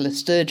and Nicola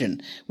Sturgeon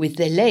with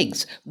their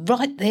legs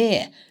right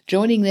there,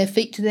 joining their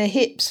feet to their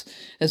hips,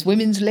 as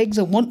women's legs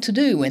are wont to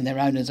do when their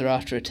owners are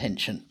after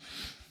attention.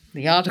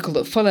 The article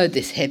that followed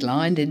this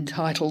headline,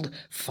 entitled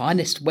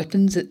Finest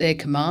Weapons at Their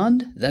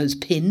Command, Those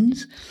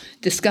Pins,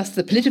 discussed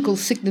the political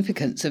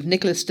significance of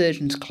Nicola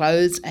Sturgeon's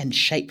clothes and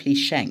shapely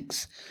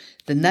shanks.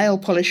 The nail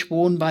polish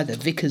worn by the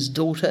vicar's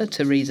daughter,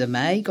 Theresa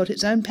May, got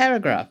its own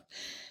paragraph.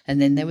 And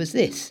then there was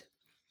this.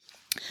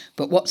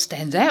 But what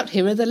stands out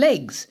here are the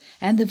legs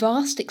and the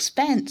vast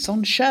expanse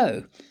on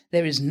show.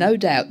 There is no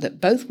doubt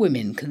that both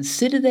women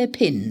consider their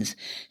pins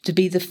to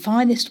be the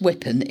finest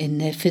weapon in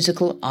their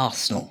physical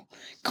arsenal.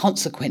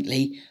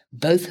 Consequently,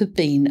 both have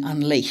been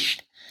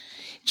unleashed.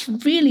 It's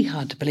really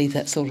hard to believe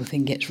that sort of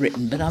thing gets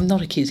written, but I'm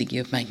not accusing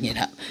you of making it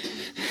up.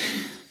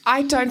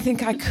 I don't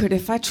think I could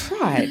if I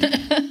tried.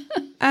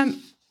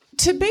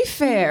 To be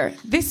fair,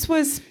 this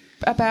was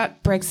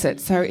about Brexit.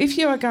 So if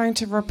you are going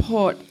to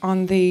report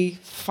on the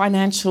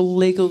financial,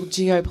 legal,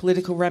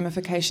 geopolitical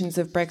ramifications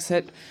of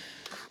Brexit,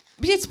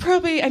 it's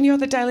probably, and you're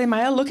the Daily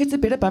Mail, look, it's a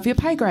bit above your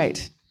pay grade.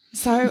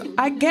 So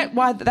I get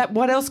why that.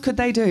 What else could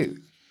they do?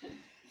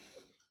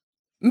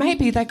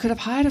 Maybe they could have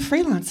hired a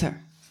freelancer.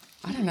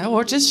 I don't know,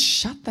 or just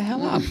shut the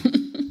hell up.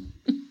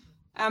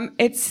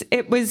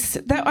 It was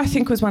that I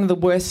think was one of the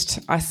worst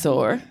I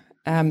saw.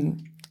 There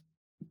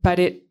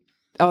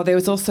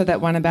was also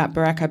that one about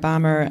Barack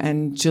Obama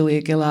and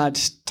Julia Gillard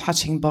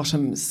touching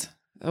bottoms.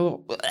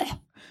 Oh,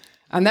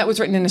 and that was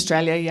written in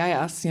Australia. Yay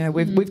us!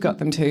 We've got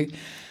them too.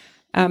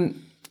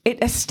 It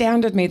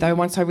astounded me though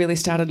once I really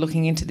started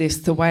looking into this,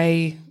 the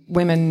way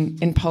women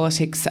in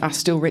politics are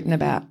still written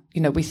about.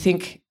 We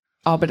think,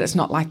 oh, but it's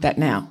not like that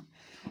now.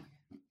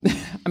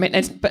 I mean,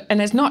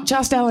 it's not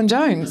just Alan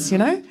Jones, you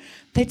know.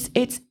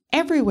 It's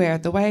everywhere.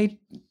 The way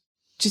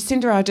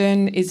Jacinda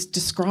Ardern is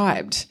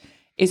described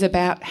is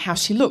about how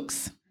she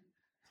looks.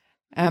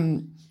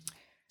 Another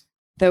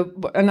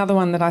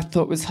one that I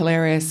thought was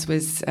hilarious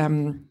was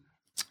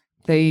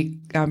when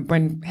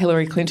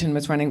Hillary Clinton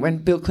was running, when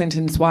Bill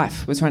Clinton's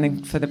wife was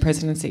running for the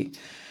presidency.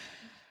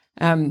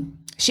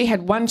 She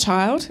had one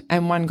child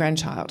and one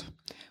grandchild.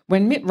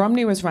 When Mitt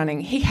Romney was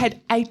running, he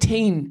had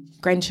 18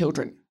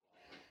 grandchildren.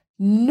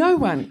 No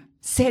one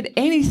said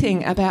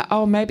anything about,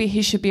 oh, maybe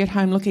he should be at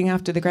home looking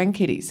after the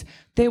grandkiddies.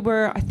 There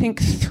were, I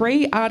think,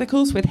 3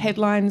 articles with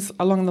headlines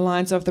along the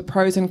lines of the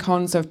pros and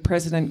cons of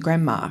President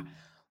Grandma.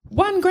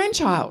 One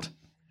grandchild.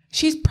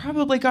 She's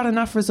probably got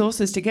enough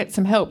resources to get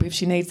some help if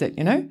she needs it,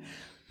 you know?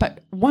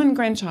 But one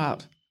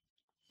grandchild.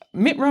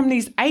 Mitt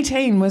Romney's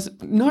 18 was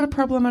not a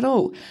problem at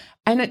all.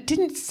 And it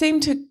didn't seem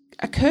to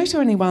occur to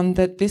anyone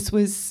that this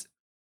was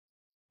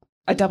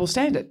a double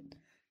standard.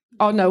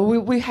 Oh, no,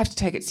 we have to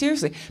take it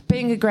seriously.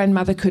 Being a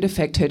grandmother could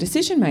affect her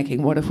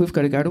decision-making. What if we've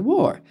got to go to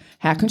war?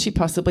 How can she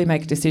possibly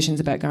make decisions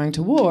about going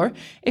to war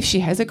if she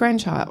has a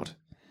grandchild?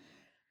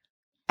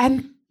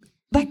 And,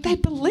 they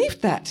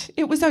believed that.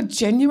 It was a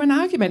genuine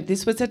argument.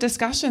 This was a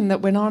discussion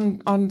that went on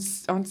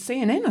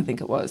CNN, I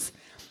think it was,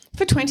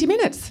 for 20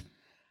 minutes.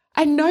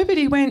 And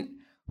nobody went,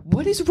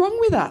 what is wrong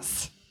with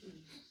us?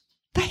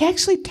 They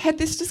actually had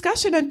this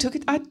discussion and took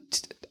it...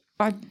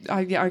 I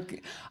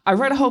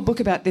wrote a whole book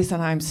about this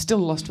and I'm still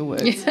lost for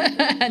words.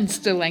 And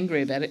still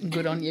angry about it, and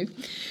good on you.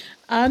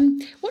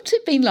 What's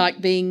it been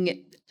like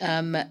being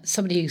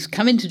somebody who's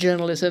come into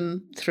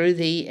journalism through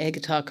the air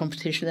guitar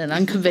competition, an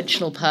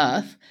unconventional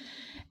path,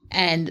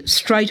 and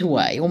straight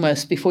away,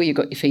 almost before you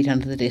got your feet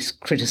under the desk,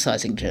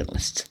 criticising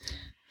journalists?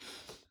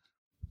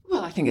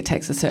 Well, I think it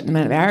takes a certain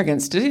amount of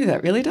arrogance to do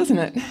that, really, doesn't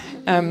it?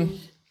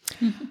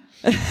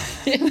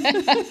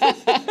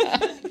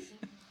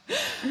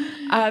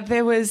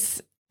 There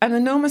was an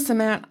enormous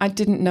amount I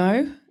didn't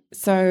know,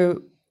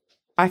 so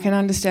I can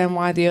understand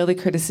why the early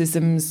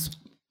criticisms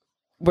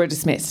were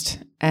dismissed,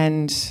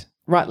 and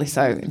rightly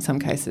so in some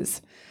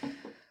cases.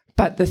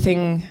 But the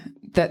thing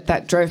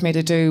that drove me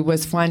to do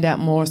was find out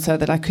more so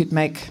that I could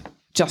make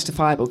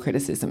justifiable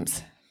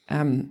criticisms.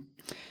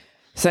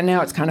 So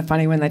now it's kind of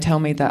funny when they tell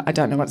me that I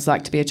don't know what it's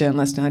like to be a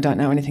journalist and I don't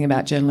know anything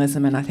about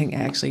journalism, and I think,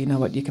 actually, you know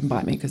what, you can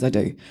bite me because I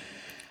do.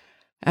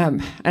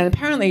 And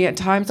apparently at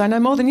times I know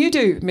more than you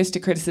do,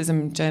 Mr.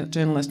 Criticism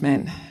Journalist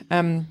Man.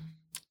 I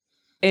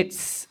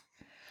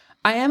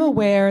am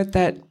aware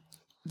that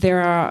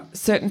there are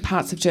certain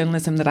parts of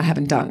journalism that I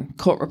haven't done,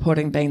 court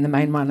reporting being the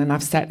main one, and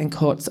I've sat in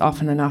courts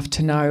often enough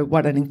to know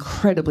what an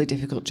incredibly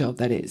difficult job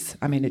that is.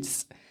 I mean,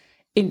 it's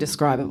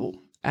indescribable,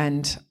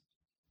 and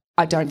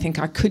I don't think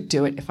I could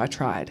do it if I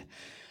tried.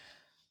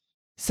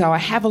 So I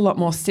have a lot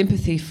more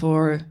sympathy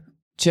for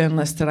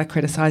journalists that I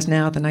criticise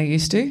now than I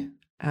used to.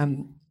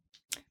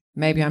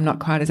 Maybe I'm not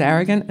quite as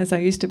arrogant as I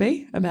used to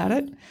be about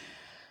it.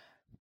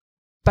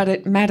 But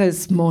it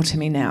matters more to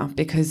me now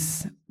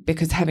because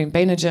having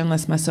been a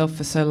journalist myself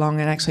for so long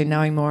and actually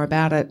knowing more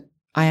about it,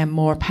 I am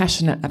more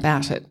passionate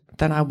about it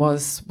than I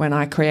was when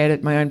I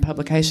created my own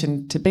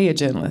publication to be a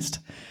journalist.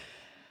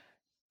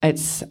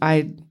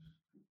 I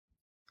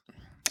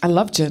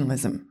love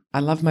journalism. I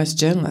love most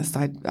journalists.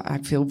 I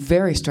feel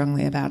very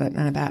strongly about it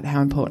and about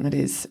how important it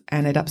is,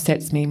 and it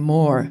upsets me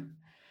more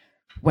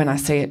when I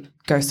see it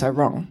go so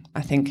wrong,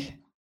 I think,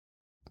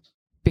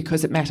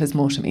 because it matters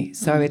more to me.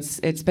 So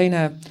it's been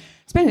an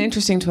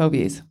interesting 12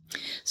 years.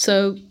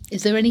 So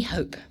is there any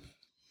hope?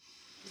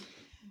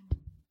 I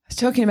was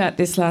talking about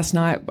this last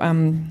night.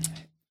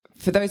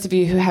 For those of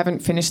you who haven't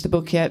finished the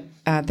book yet,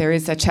 there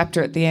is a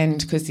chapter at the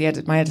end because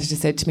my editor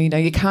said to me,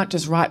 you can't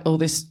just write all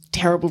this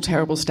terrible,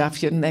 terrible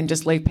stuff and then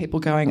just leave people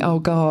going, oh,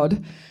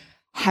 God.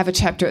 Have a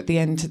chapter at the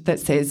end that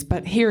says,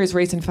 but here is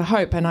reason for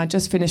hope. And I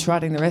just finished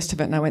writing the rest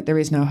of it and I went, there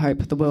is no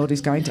hope. The world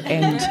is going to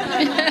end.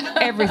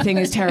 Everything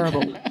is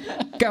terrible.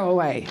 Go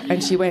away.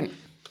 And she went,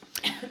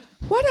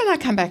 why don't I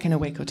come back in a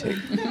week or two?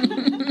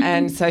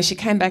 And so she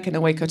came back in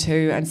a week or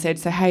two and said,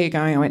 so how are you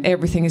going? I went,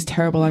 everything is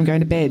terrible. I'm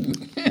going to bed.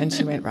 And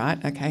she went, right,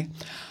 okay.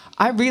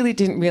 I really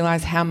didn't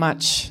realise how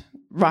much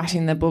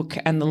writing the book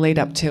and the lead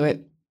up to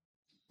it,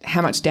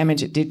 how much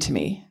damage it did to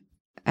me.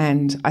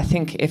 And I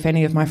think if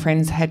any of my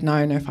friends had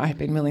known, or if I had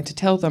been willing to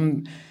tell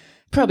them,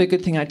 probably a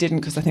good thing I didn't,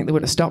 because I think they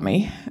would have stopped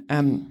me,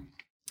 and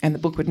the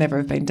book would never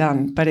have been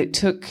done. But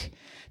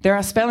there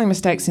are spelling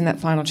mistakes in that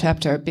final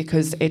chapter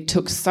because it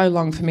took so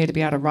long for me to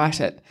be able to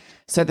write it.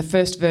 So the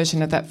first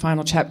version of that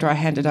final chapter I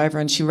handed over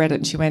and she read it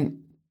and she went,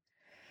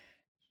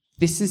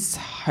 this is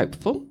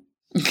hopeful.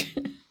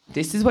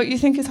 This is what you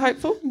think is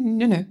hopeful?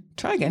 No,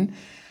 try again.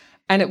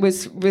 And it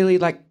was really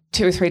like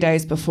 2 or 3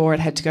 days before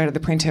it had to go to the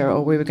printer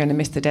or we were going to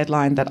miss the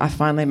deadline that I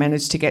finally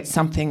managed to get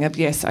something of,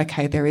 yes,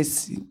 okay, I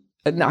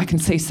can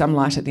see some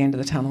light at the end of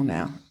the tunnel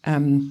now.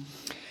 And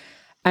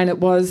it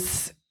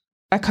was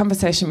a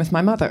conversation with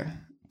my mother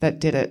that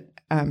did it.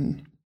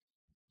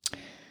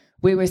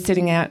 We were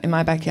sitting out in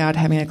my backyard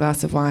having a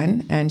glass of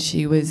wine and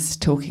she was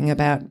talking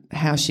about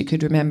how she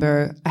could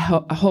remember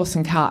a horse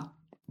and cart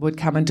would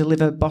come and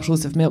deliver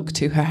bottles of milk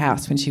to her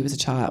house when she was a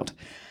child.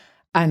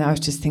 And I was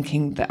just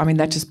thinking,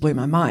 that just blew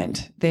my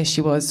mind. There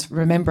she was,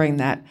 remembering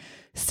that,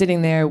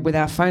 sitting there with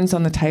our phones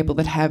on the table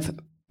that have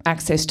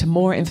access to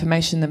more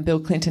information than Bill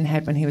Clinton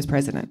had when he was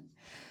president.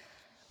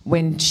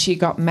 When she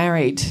got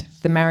married,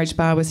 the marriage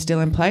bar was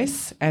still in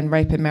place and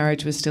rape and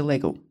marriage was still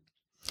legal.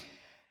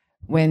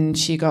 When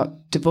she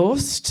got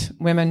divorced,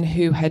 women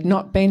who had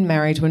not been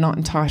married were not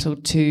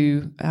entitled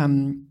to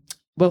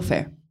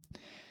welfare.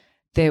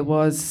 There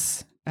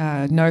was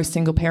no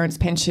single parents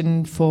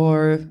pension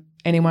for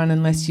anyone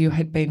unless you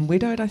had been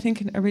widowed, I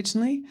think,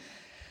 originally.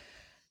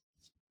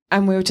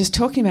 And we were just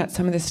talking about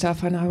some of this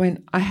stuff,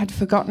 and I had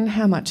forgotten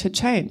how much had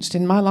changed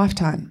in my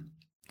lifetime,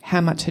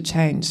 how much had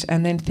changed.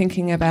 And then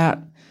thinking about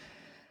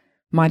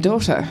my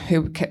daughter,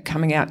 who kept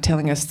coming out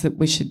telling us that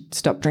we should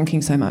stop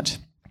drinking so much.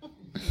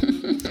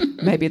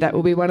 Maybe that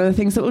will be one of the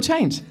things that will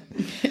change.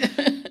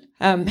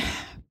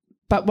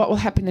 But what will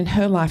happen in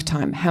her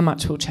lifetime, how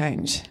much will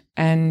change?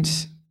 And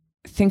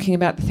thinking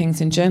about the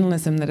things in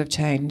journalism that have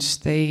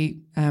changed, the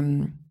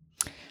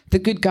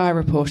good guy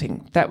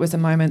reporting, that was a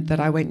moment that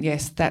I went,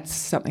 yes, that's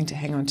something to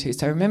hang on to.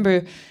 So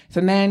remember, if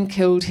a man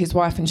killed his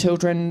wife and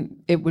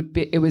children, it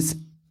was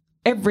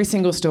every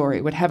single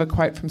story would have a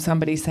quote from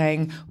somebody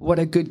saying what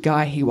a good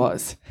guy he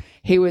was.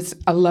 He was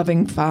a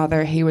loving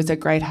father. He was a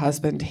great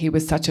husband. He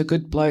was such a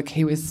good bloke.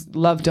 He was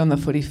loved on the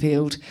footy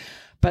field.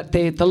 But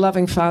the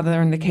loving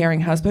father and the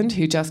caring husband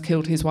who just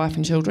killed his wife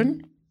and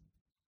children.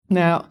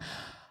 Now,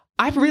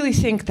 I really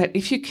think that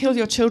if you kill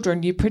your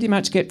children, you pretty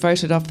much get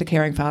voted off the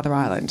Caring Father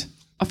Island.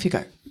 Off you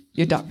go.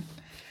 You're done.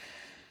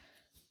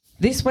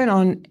 This went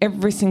on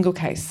every single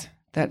case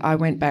that I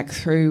went back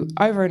through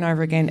over and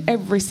over again.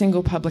 Every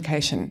single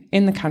publication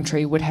in the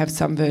country would have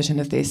some version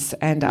of this.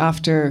 And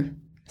after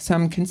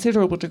some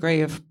considerable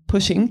degree of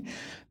pushing,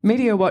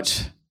 Media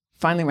Watch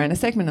finally ran a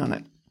segment on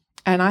it.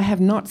 And I have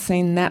not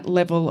seen that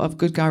level of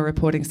good guy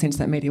reporting since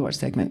that Media Watch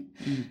segment.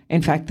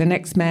 In fact, the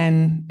next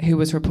man who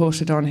was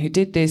reported on who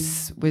did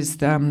this was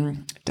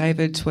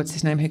David, what's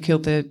his name, who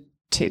killed the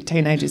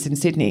teenagers in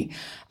Sydney.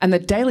 And the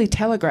Daily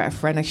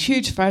Telegraph ran a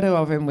huge photo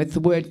of him with the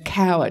word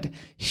coward,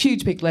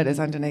 huge big letters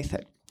underneath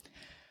it.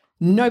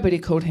 Nobody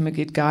called him a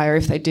good guy, or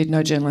if they did,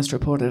 no journalist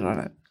reported on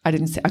it.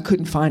 I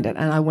couldn't find it,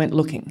 and I went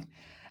looking.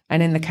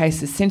 And in the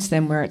cases since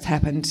then where it's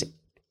happened,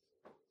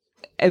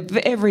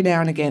 every now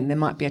and again there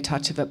might be a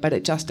touch of it, but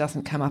it just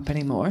doesn't come up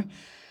anymore.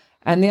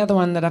 And the other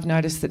one that I've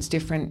noticed that's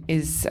different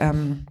is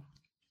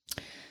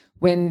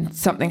when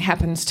something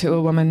happens to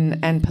a woman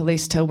and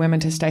police tell women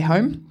to stay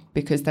home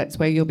because that's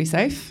where you'll be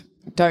safe.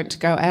 Don't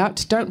go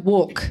out. Don't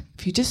walk.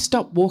 If you just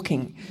stop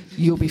walking,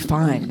 you'll be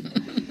fine.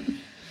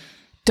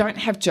 Don't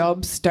have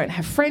jobs. Don't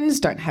have friends.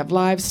 Don't have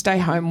lives. Stay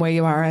home where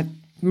you are at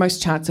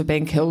most chance of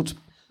being killed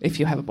if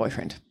you have a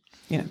boyfriend.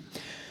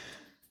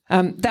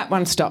 That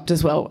one stopped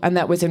as well, and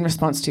that was in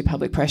response to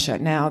public pressure.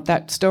 Now,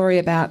 that story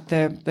about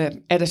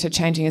the editor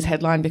changing his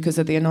headline because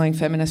of the annoying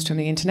feminist from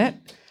the internet,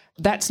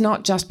 that's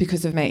not just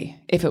because of me.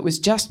 If it was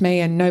just me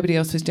and nobody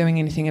else was doing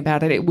anything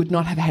about it, it would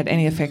not have had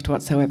any effect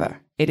whatsoever.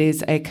 It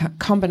is a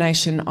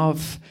combination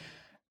of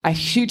a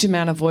huge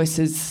amount of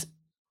voices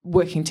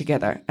working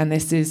together, and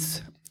this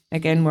is,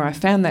 again, where I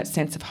found that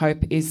sense of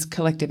hope is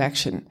collective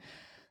action.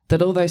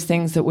 That all those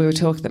things that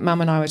that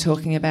Mum and I were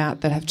talking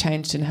about that have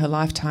changed in her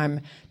lifetime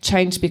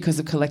changed because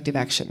of collective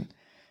action.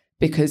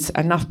 Because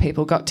enough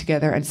people got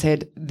together and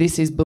said, this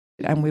is bullshit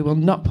and we will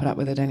not put up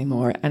with it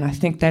anymore. And I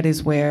think that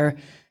is where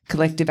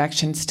collective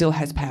action still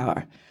has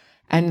power.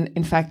 And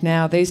in fact,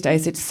 now these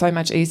days, it's so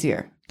much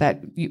easier that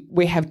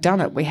we have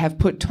done it. We have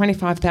put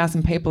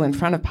 25,000 people in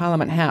front of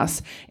Parliament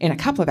House in a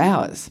couple of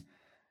hours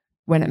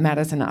when it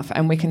matters enough.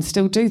 And we can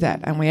still do that.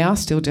 And we are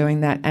still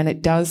doing that. And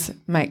it does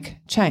make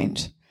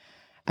change.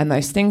 And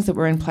those things that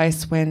were in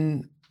place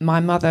when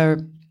my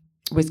mother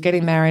was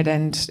getting married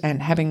and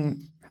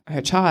having her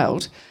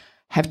child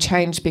have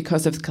changed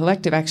because of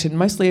collective action,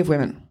 mostly of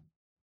women.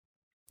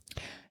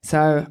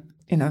 So,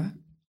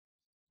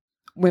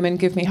 women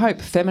give me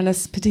hope,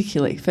 feminists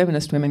particularly,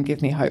 feminist women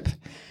give me hope.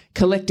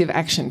 Collective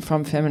action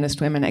from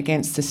feminist women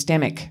against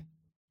systemic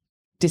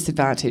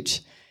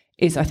disadvantage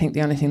is, I think,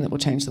 the only thing that will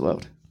change the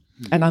world.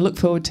 And I look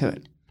forward to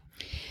it.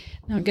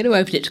 Now, I'm going to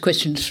open it to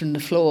questions from the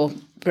floor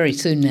very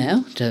soon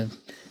now to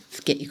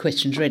get your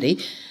questions ready.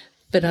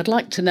 But I'd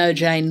like to know,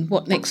 Jane,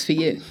 what next for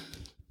you?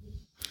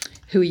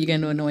 Who are you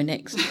going to annoy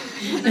next?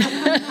 You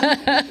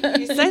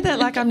say that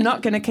like I'm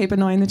not going to keep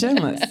annoying the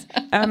journalists.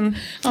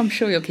 I'm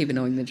sure you'll keep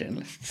annoying the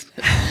journalists.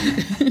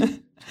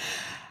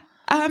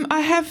 I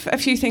have a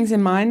few things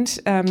in mind.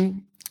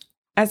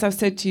 As I've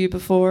said to you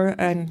before,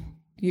 and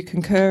you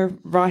concur,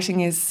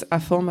 writing is a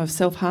form of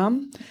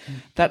self-harm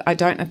that I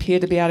don't appear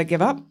to be able to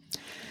give up.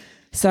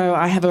 So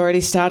I have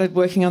already started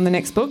working on the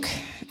next book.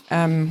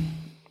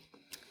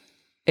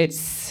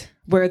 It's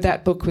where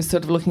that book was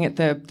sort of looking at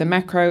the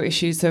macro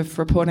issues of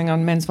reporting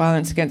on men's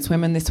violence against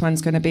women. This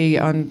one's going to be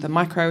on the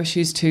micro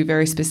issues, two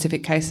very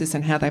specific cases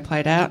and how they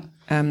played out.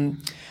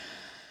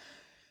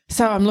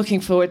 So I'm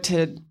looking forward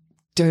to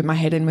doing my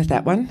head in with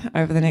that one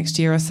over the next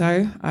year or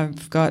so.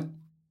 I've got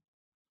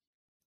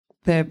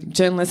the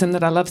journalism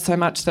that I love so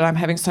much that I'm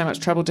having so much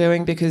trouble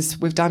doing because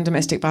we've done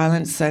domestic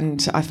violence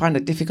and I find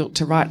it difficult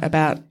to write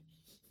about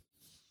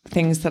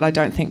things that I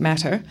don't think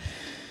matter.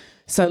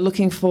 So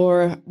looking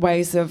for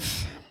ways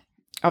of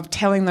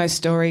telling those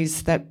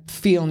stories that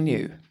feel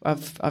new,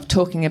 of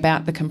talking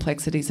about the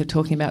complexities, of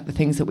talking about the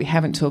things that we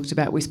haven't talked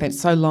about. We spent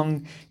so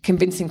long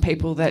convincing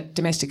people that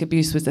domestic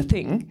abuse was a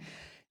thing.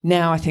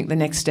 Now I think the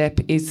next step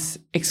is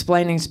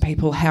explaining to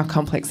people how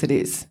complex it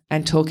is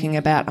and talking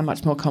about a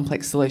much more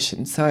complex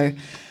solution. So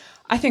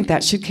I think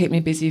that should keep me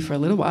busy for a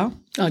little while.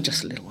 Oh,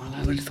 just a little while.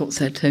 I would have thought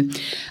so too.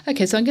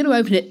 Okay, so I'm going to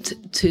open it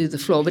to the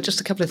floor, but just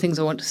a couple of things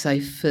I want to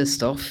say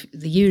first off.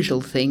 The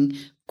usual thing,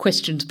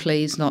 questions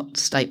please, not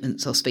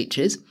statements or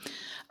speeches.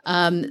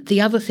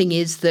 The other thing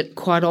is that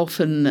quite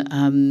often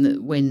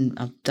when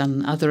I've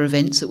done other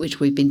events at which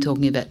we've been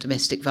talking about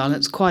domestic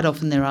violence, quite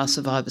often there are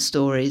survivor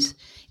stories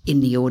in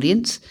the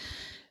audience.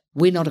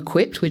 We're not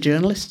equipped, we're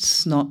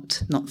journalists,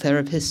 not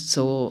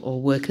therapists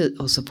or workers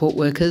or support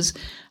workers,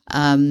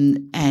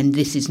 and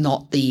this is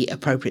not the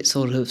appropriate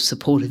sort of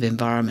supportive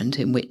environment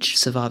in which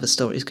survivor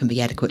stories can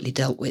be adequately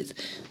dealt with.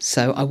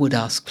 So I would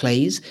ask,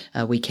 please,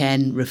 we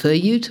can refer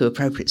you to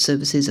appropriate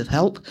services of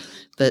help,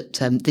 but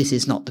this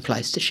is not the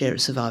place to share a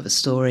survivor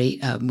story.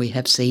 We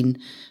have seen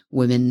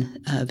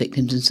women,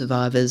 victims and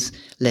survivors,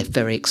 left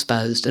very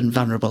exposed and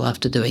vulnerable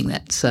after doing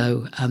that.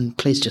 So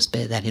please just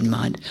bear that in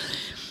mind.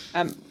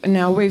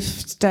 Now, we've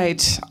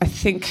stayed, I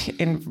think,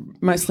 in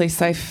mostly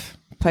safe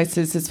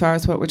places as far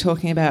as what we're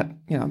talking about.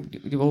 You know,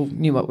 you all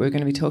knew what we were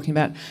going to be talking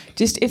about.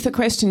 Just if the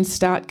questions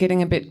start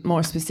getting a bit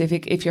more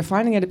specific, if you're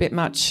finding it a bit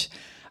much,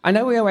 I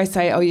know we always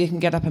say, oh, you can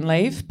get up and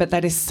leave, but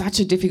that is such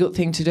a difficult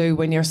thing to do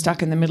when you're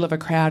stuck in the middle of a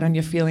crowd and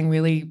you're feeling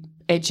really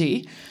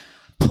edgy.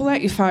 Pull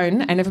out your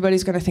phone and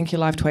everybody's going to think you're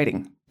live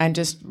tweeting, and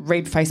just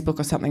read Facebook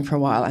or something for a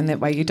while, and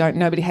that way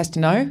nobody has to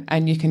know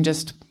and you can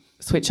just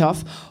switch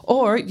off.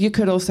 Or you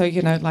could also,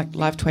 like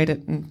live tweet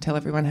it and tell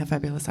everyone how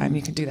fabulous I am.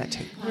 You can do that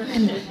too.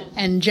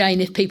 And Jane,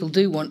 if people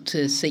do want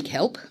to seek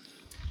help?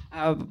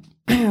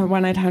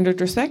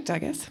 1-800-RESPECT, I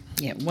guess.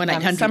 Yeah,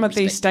 1-800-RESPECT. Some of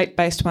these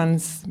state-based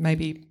ones may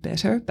be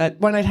better, but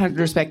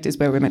 1-800-RESPECT is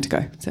where we're meant to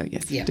go. So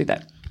yes, do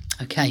that.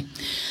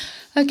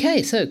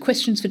 Okay, so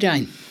questions for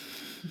Jane?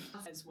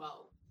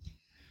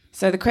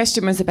 So the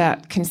question was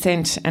about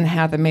consent and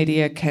how the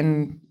media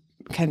can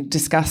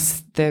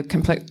discuss the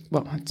complex.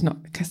 Well, it's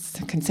not, because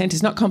consent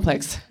is not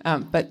complex,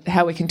 but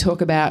how we can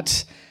talk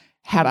about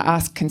how to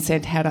ask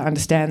consent, how to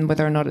understand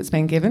whether or not it's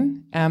been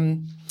given.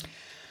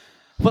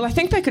 Well, I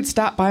think they could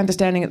start by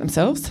understanding it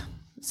themselves.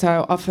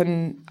 So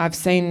often I've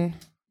seen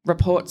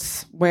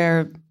reports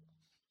where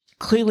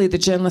clearly the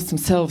journalist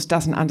themselves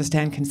doesn't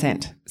understand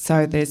consent.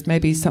 So there's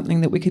maybe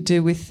something that we could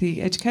do with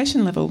the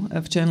education level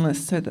of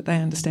journalists so that they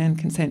understand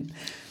consent.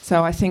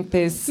 So I think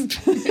there's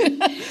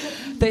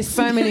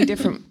so many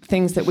different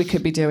things that we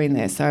could be doing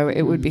there. So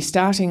it would be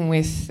starting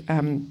with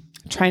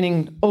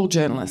training all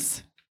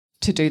journalists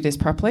to do this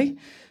properly,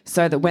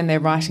 so that when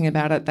they're writing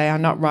about it, they are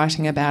not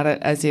writing about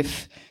it as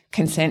if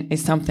consent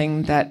is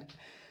something that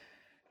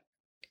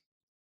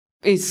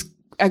is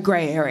a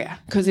grey area,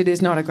 because it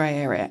is not a grey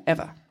area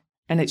ever.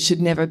 And it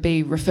should never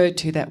be referred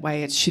to that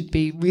way. It should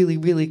be really,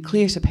 really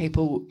clear to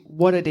people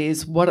what it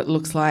is, what it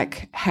looks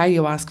like, how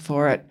you ask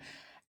for it.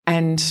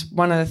 And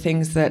one of the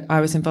things that I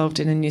was involved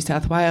in New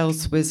South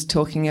Wales was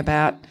talking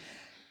about,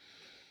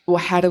 well,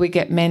 how do we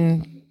get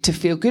men to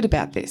feel good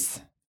about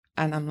this?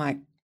 And I'm like,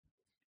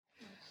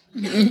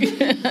 okay,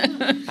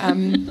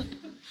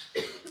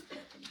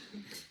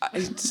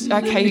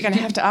 you're going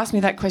to have to ask me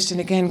that question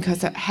again,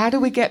 because how do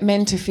we get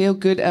men to feel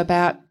good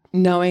about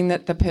knowing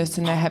that the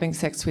person they're having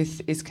sex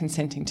with is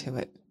consenting to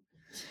it?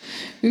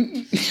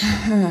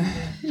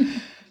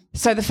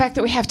 So the fact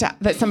that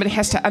that somebody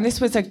has to, and this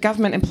was a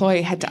government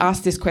employee, had to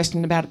ask this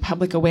question about a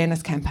public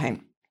awareness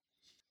campaign.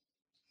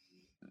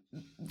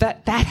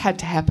 That had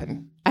to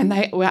happen, and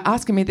they were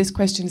asking me this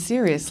question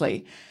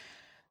seriously.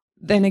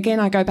 Then again,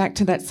 I go back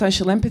to that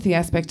social empathy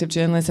aspect of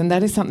journalism.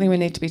 That is something we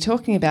need to be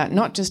talking about,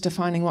 not just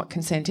defining what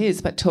consent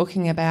is, but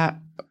talking about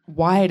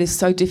why it is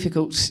so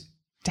difficult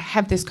to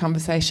have this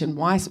conversation.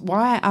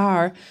 Why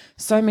are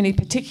so many,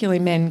 particularly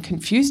men,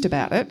 confused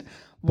about it?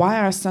 Why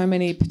are so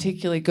many,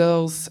 particularly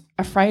girls,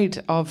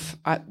 afraid of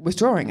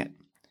withdrawing it?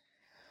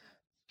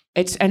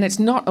 It's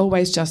not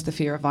always just the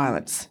fear of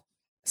violence.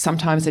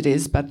 Sometimes it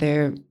is, but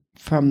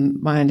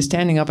from my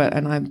understanding of it,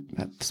 and I've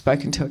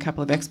spoken to a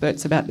couple of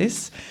experts about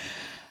this,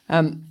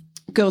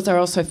 girls are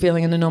also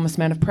feeling an enormous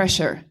amount of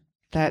pressure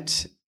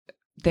that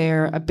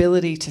their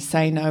ability to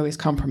say no is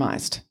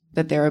compromised,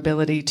 that their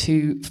ability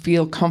to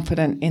feel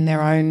confident in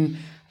their own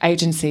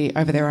agency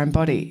over their own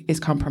body is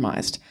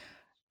compromised.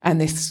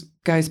 And this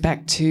goes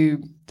back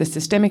to the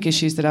systemic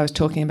issues that I was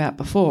talking about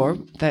before,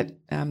 that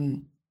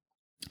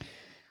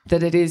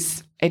it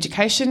is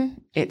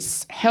education,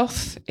 it's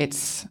health,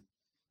 it's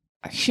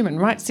a human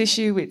rights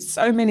issue, it's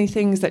so many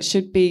things that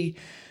should be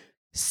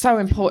so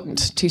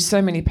important to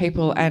so many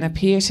people and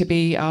appear to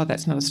be, oh,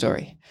 that's not a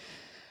story,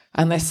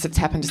 unless it's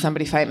happened to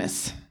somebody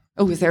famous.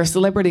 Oh, is there a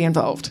celebrity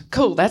involved?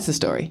 Cool, that's a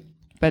story.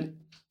 But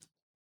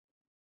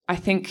I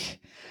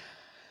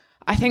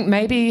think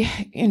maybe,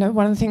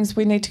 one of the things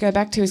we need to go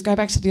back to is go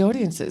back to the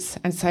audiences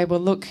and say, well,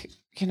 look,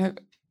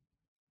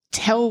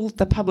 tell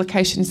the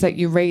publications that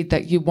you read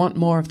that you want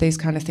more of these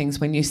kind of things.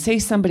 When you see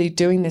somebody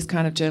doing this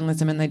kind of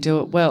journalism and they do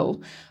it well,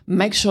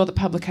 make sure the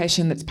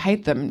publication that's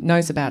paid them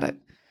knows about it,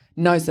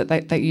 knows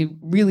that you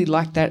really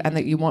like that and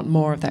that you want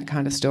more of that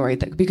kind of story,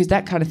 because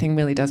that kind of thing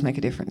really does make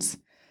a difference.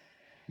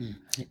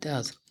 It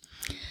does.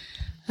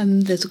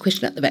 There's a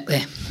question at the back there.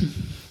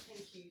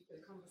 Thank you for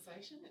the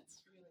conversation.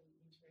 It's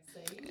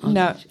really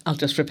interesting. I'll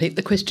just repeat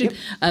the question.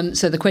 Yep.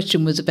 So the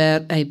question was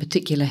about a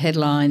particular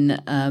headline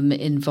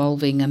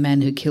involving a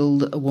man who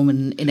killed a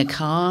woman in a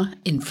car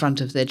in front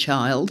of their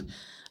child,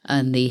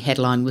 and the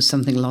headline was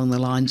something along the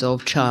lines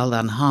of "child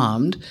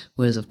unharmed,"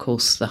 whereas of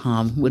course the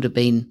harm would have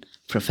been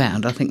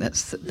profound. I think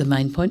that's the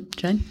main point,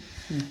 Jane.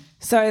 Yeah.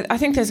 So I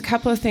think there's a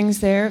couple of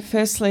things there.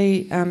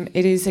 Firstly,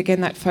 it is,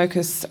 again, that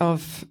focus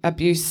of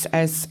abuse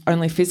as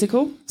only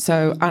physical.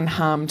 So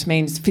unharmed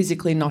means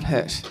physically not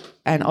hurt.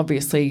 And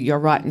obviously you're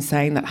right in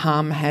saying that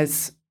harm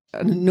has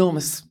an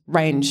enormous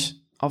range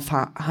of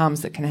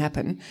harms that can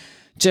happen.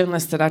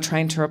 Journalists that are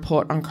trained to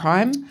report on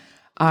crime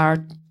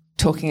are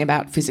talking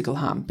about physical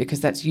harm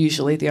because that's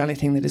usually the only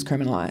thing that is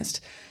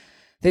criminalised.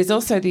 There's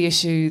also the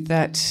issue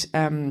that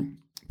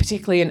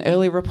particularly in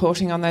early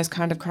reporting on those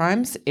kind of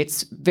crimes,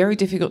 it's very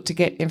difficult to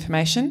get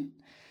information.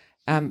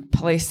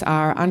 Police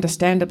are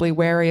understandably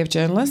wary of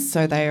journalists,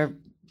 so they're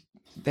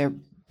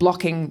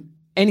blocking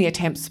any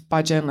attempts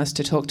by journalists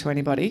to talk to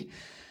anybody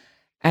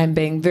and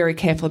being very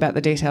careful about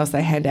the details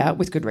they hand out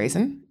with good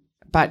reason.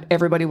 But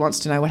everybody wants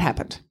to know what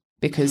happened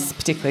because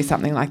particularly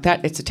something like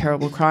that, it's a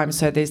terrible crime.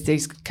 So there's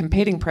these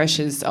competing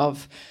pressures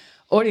of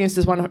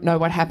audiences want to know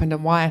what happened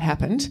and why it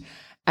happened.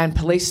 And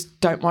police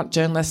don't want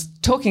journalists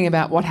talking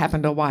about what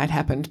happened or why it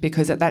happened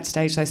because at that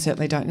stage they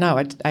certainly don't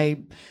know. A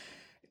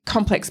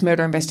complex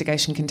murder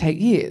investigation can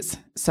take years.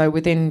 So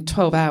within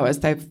 12 hours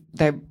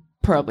they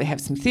probably have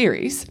some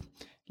theories,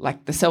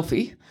 like the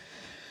selfie,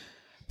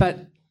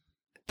 but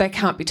they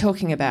can't be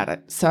talking about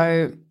it.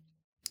 So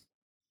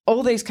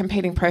all these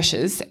competing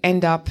pressures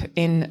end up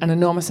in an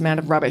enormous amount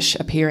of rubbish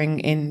appearing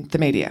in the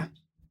media.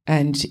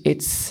 And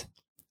it's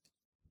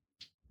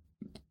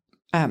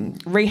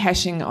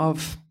rehashing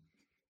of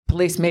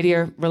police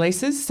media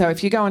releases. So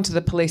if you go onto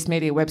the police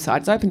media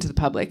website, it's open to the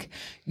public,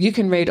 you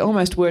can read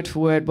almost word for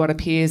word what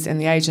appears in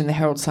the Age and the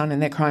Herald Sun in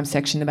their crime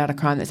section about a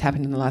crime that's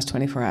happened in the last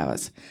 24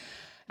 hours.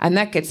 And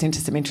that gets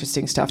into some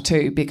interesting stuff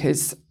too,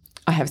 because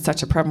I have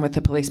such a problem with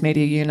the police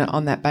media unit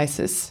on that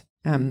basis.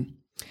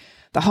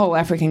 The whole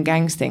African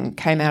gangs thing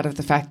came out of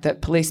the fact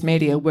that police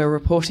media were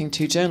reporting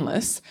to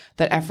journalists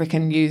that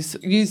African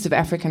youths of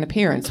African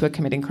appearance were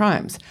committing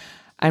crimes.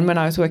 And when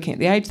I was working at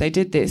The Age, they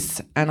did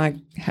this, and I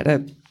had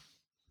a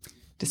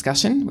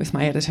discussion with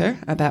my editor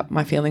about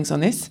my feelings on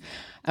this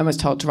and was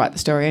told to write the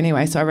story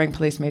anyway. So I rang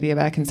police media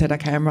back and said,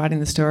 okay, I'm writing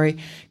the story.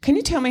 Can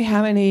you tell me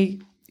how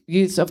many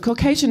youths of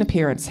Caucasian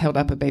appearance held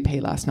up a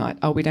BP last night?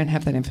 Oh, we don't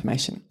have that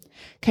information.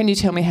 Can you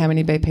tell me how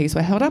many BPs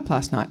were held up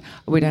last night?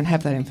 Oh, we don't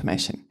have that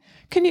information.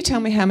 Can you tell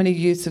me how many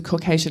youths of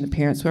Caucasian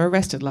appearance were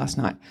arrested last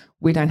night?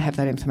 We don't have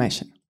that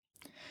information.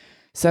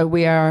 So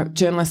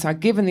journalists are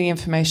given the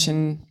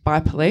information by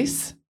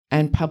police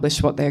and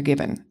publish what they're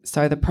given.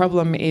 So the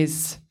problem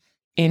is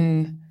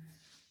in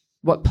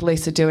what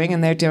police are doing,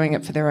 and they're doing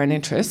it for their own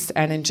interests,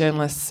 and in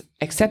journalists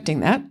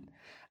accepting that,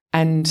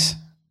 and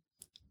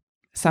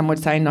some would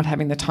say not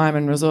having the time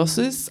and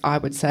resources, I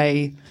would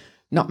say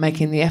not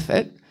making the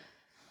effort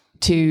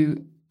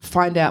to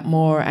find out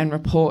more and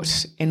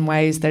report in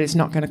ways that is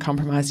not going to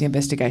compromise the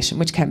investigation,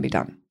 which can be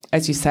done.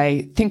 As you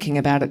say, thinking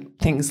about it,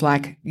 things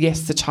like,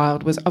 yes, the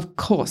child was, of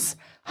course,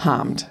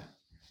 harmed,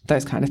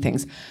 those kind of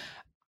things.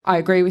 I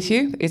agree with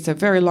you. It's a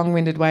very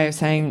long-winded way of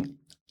saying,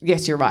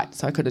 yes, you're right,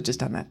 so I could have just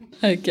done that.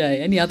 Okay,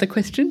 any other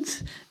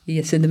questions?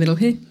 Yes, in the middle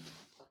here.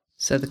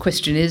 So the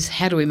question is,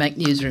 how do we make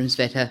newsrooms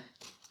better?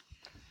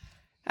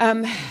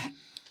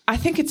 I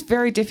think it's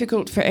very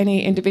difficult for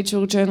any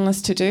individual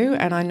journalist to do,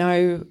 and I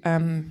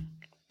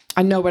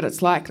know what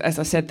it's like. As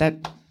I said,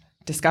 that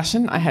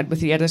discussion I had with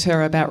the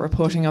editor about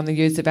reporting on the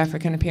youths of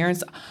African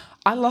appearance,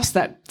 I lost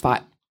that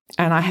fight,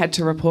 and I had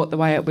to report the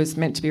way it was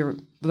meant to be,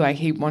 the way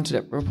he wanted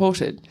it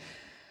reported.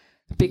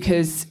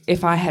 Because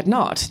if I had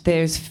not,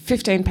 there's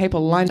 15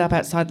 people lined up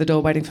outside the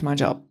door waiting for my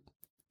job.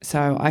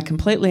 So I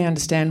completely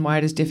understand why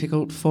it is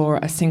difficult for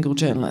a single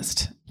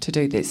journalist to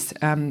do this.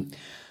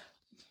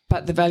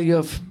 But the value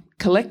of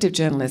collective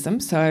journalism,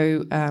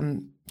 so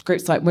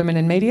groups like Women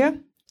in Media,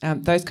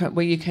 those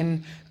where you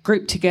can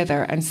group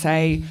together and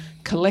say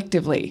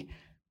collectively,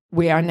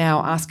 we are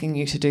now asking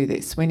you to do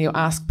this. When you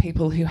ask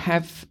people who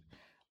have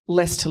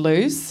less to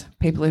lose,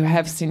 people who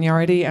have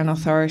seniority and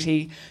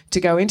authority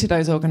to go into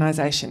those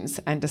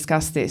organisations and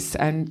discuss this,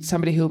 and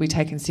somebody who will be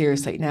taken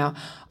seriously. Now,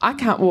 I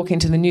can't walk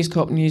into the News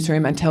Corp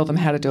newsroom and tell them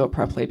how to do it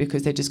properly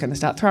because they're just going to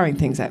start throwing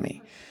things at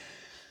me.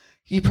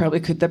 You probably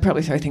could. They'll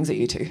probably throw things at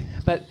you too.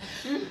 But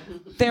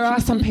there are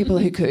some people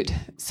who could.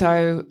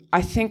 So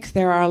I think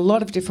there are a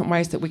lot of different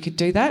ways that we could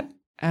do that.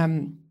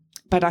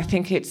 but I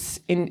think it's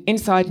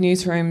inside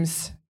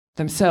newsrooms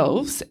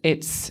themselves,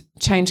 it's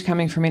change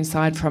coming from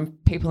inside, from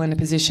people in a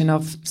position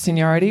of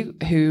seniority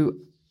who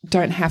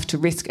don't have to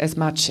risk as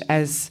much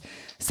as,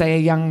 say, a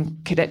young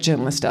cadet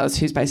journalist does,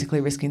 who's basically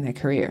risking their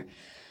career.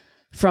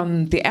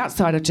 From the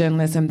outside of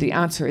journalism, the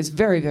answer is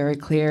very, very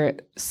clear.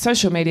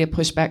 Social media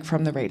pushback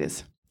from the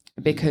readers,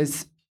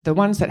 because the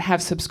ones that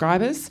have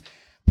subscribers,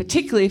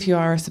 particularly if you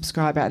are a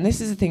subscriber, and this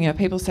is the thing,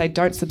 people say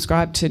don't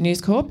subscribe to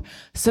News Corp.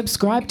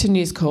 Subscribe to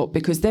News Corp,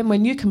 because then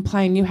when you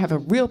complain, you have a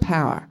real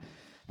power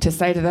to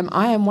say to them,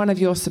 I am one of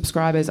your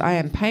subscribers, I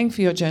am paying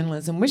for your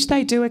journalism, which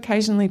they do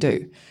occasionally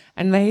do,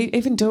 and they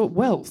even do it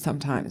well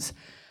sometimes.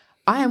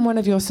 I am one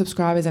of your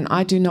subscribers and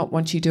I do not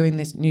want you doing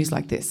this news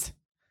like this.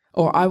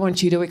 Or I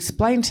want you to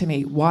explain to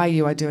me why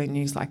you are doing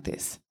news like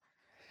this.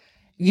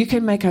 You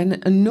can make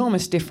an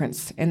enormous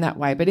difference in that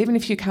way, but even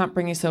if you can't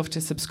bring yourself to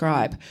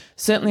subscribe,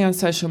 certainly on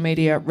social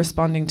media,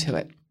 responding to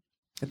it.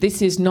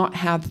 This is not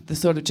how the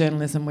sort of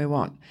journalism we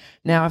want.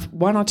 Now, if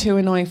 1 or 2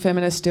 annoying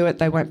feminists do it,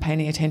 they won't pay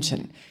any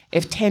attention.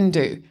 If 10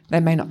 do, they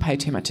may not pay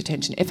too much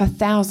attention. If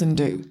 1,000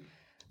 do,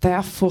 they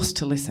are forced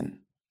to listen.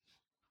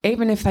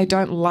 Even if they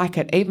don't like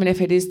it, even if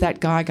it is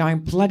that guy going,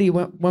 bloody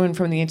woman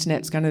from the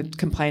internet's going to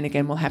complain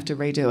again, we'll have to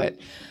redo it.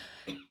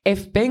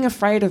 If being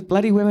afraid of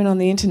bloody women on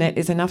the internet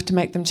is enough to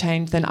make them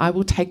change, then I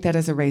will take that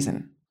as a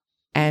reason.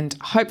 And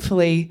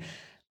hopefully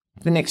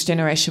the next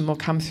generation will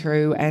come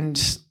through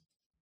and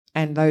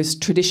those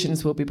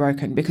traditions will be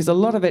broken, because a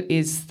lot of it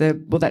is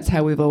that's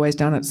how we've always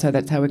done it, so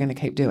that's how we're going to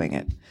keep doing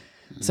it.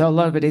 So a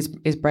lot of it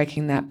is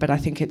breaking that, but I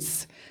think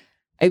it's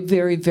a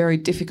very, very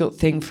difficult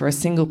thing for a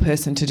single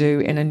person to do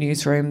in a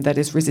newsroom that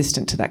is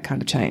resistant to that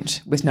kind of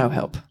change with no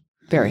help.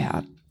 Very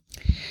hard.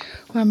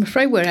 Well, I'm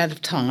afraid we're out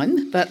of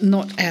time, but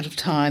not out of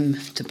time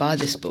to buy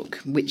this book,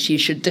 which you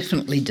should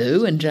definitely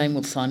do, and Jane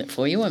will sign it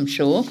for you, I'm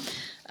sure.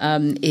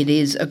 It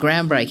is a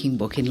groundbreaking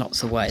book in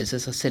lots of ways.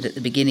 As I said at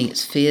the beginning,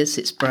 it's fierce,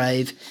 it's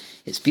brave,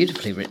 it's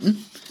beautifully written,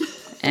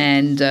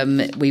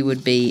 and we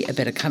would be a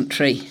better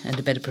country and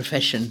a better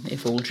profession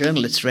if all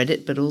journalists read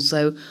it, but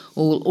also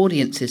all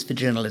audiences for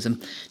journalism.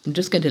 I'm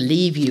just going to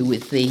leave you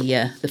with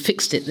the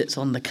fixed it that's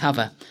on the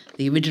cover.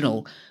 The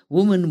original: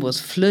 woman was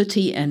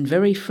flirty and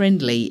very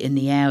friendly in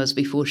the hours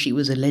before she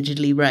was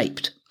allegedly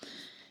raped.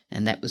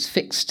 And that was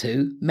fixed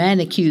to: man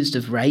accused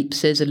of rape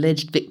says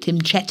alleged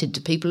victim chatted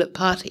to people at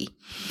party.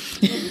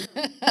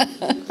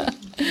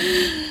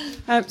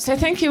 So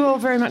thank you all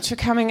very much for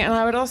coming. And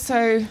I would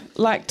also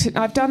like to,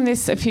 I've done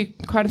this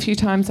quite a few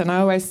times, and I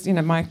always,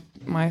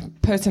 my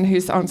person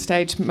who's on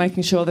stage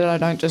making sure that I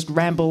don't just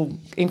ramble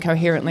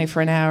incoherently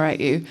for an hour at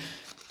you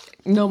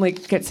normally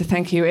gets a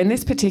thank you. In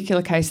this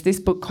particular case, this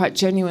book quite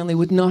genuinely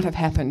would not have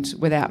happened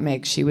without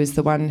Meg. She was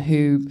the one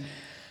who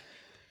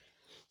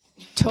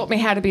taught me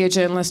how to be a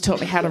journalist,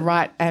 taught me how to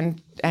write,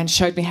 and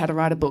showed me how to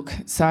write a book.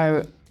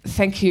 So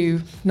thank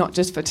you, not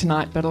just for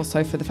tonight, but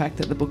also for the fact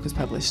that the book was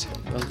published.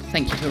 Well,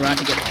 thank you for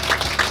writing it.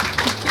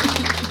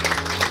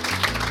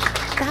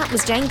 That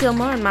was Jane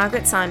Gilmore and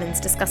Margaret Simons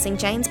discussing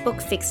Jane's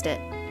book Fixed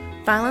It: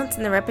 Violence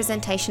and the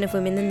Representation of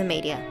Women in the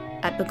Media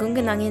at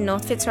Bagoonganunga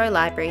North Fitzroy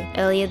Library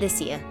earlier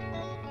this year.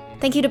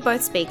 Thank you to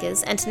both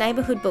speakers and to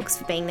Neighbourhood Books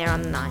for being there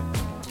on the night.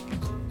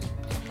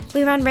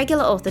 We run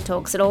regular author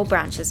talks at all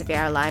branches of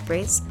Yarra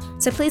Libraries,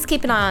 so please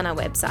keep an eye on our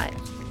website.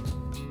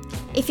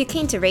 If you're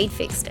keen to read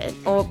Fixed It,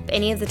 or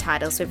any of the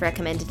titles we've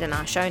recommended in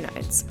our show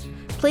notes,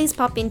 please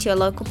pop into your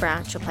local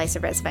branch or place a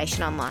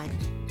reservation online.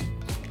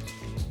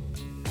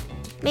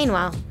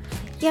 Meanwhile,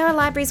 Yarra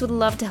Libraries would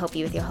love to help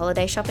you with your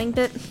holiday shopping,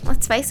 but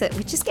let's face it,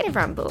 we just get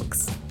everyone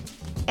books.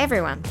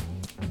 Everyone.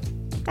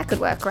 That could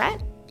work,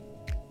 right?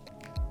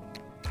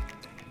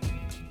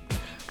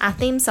 Our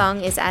theme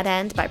song is Ad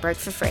And by Broke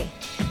for Free.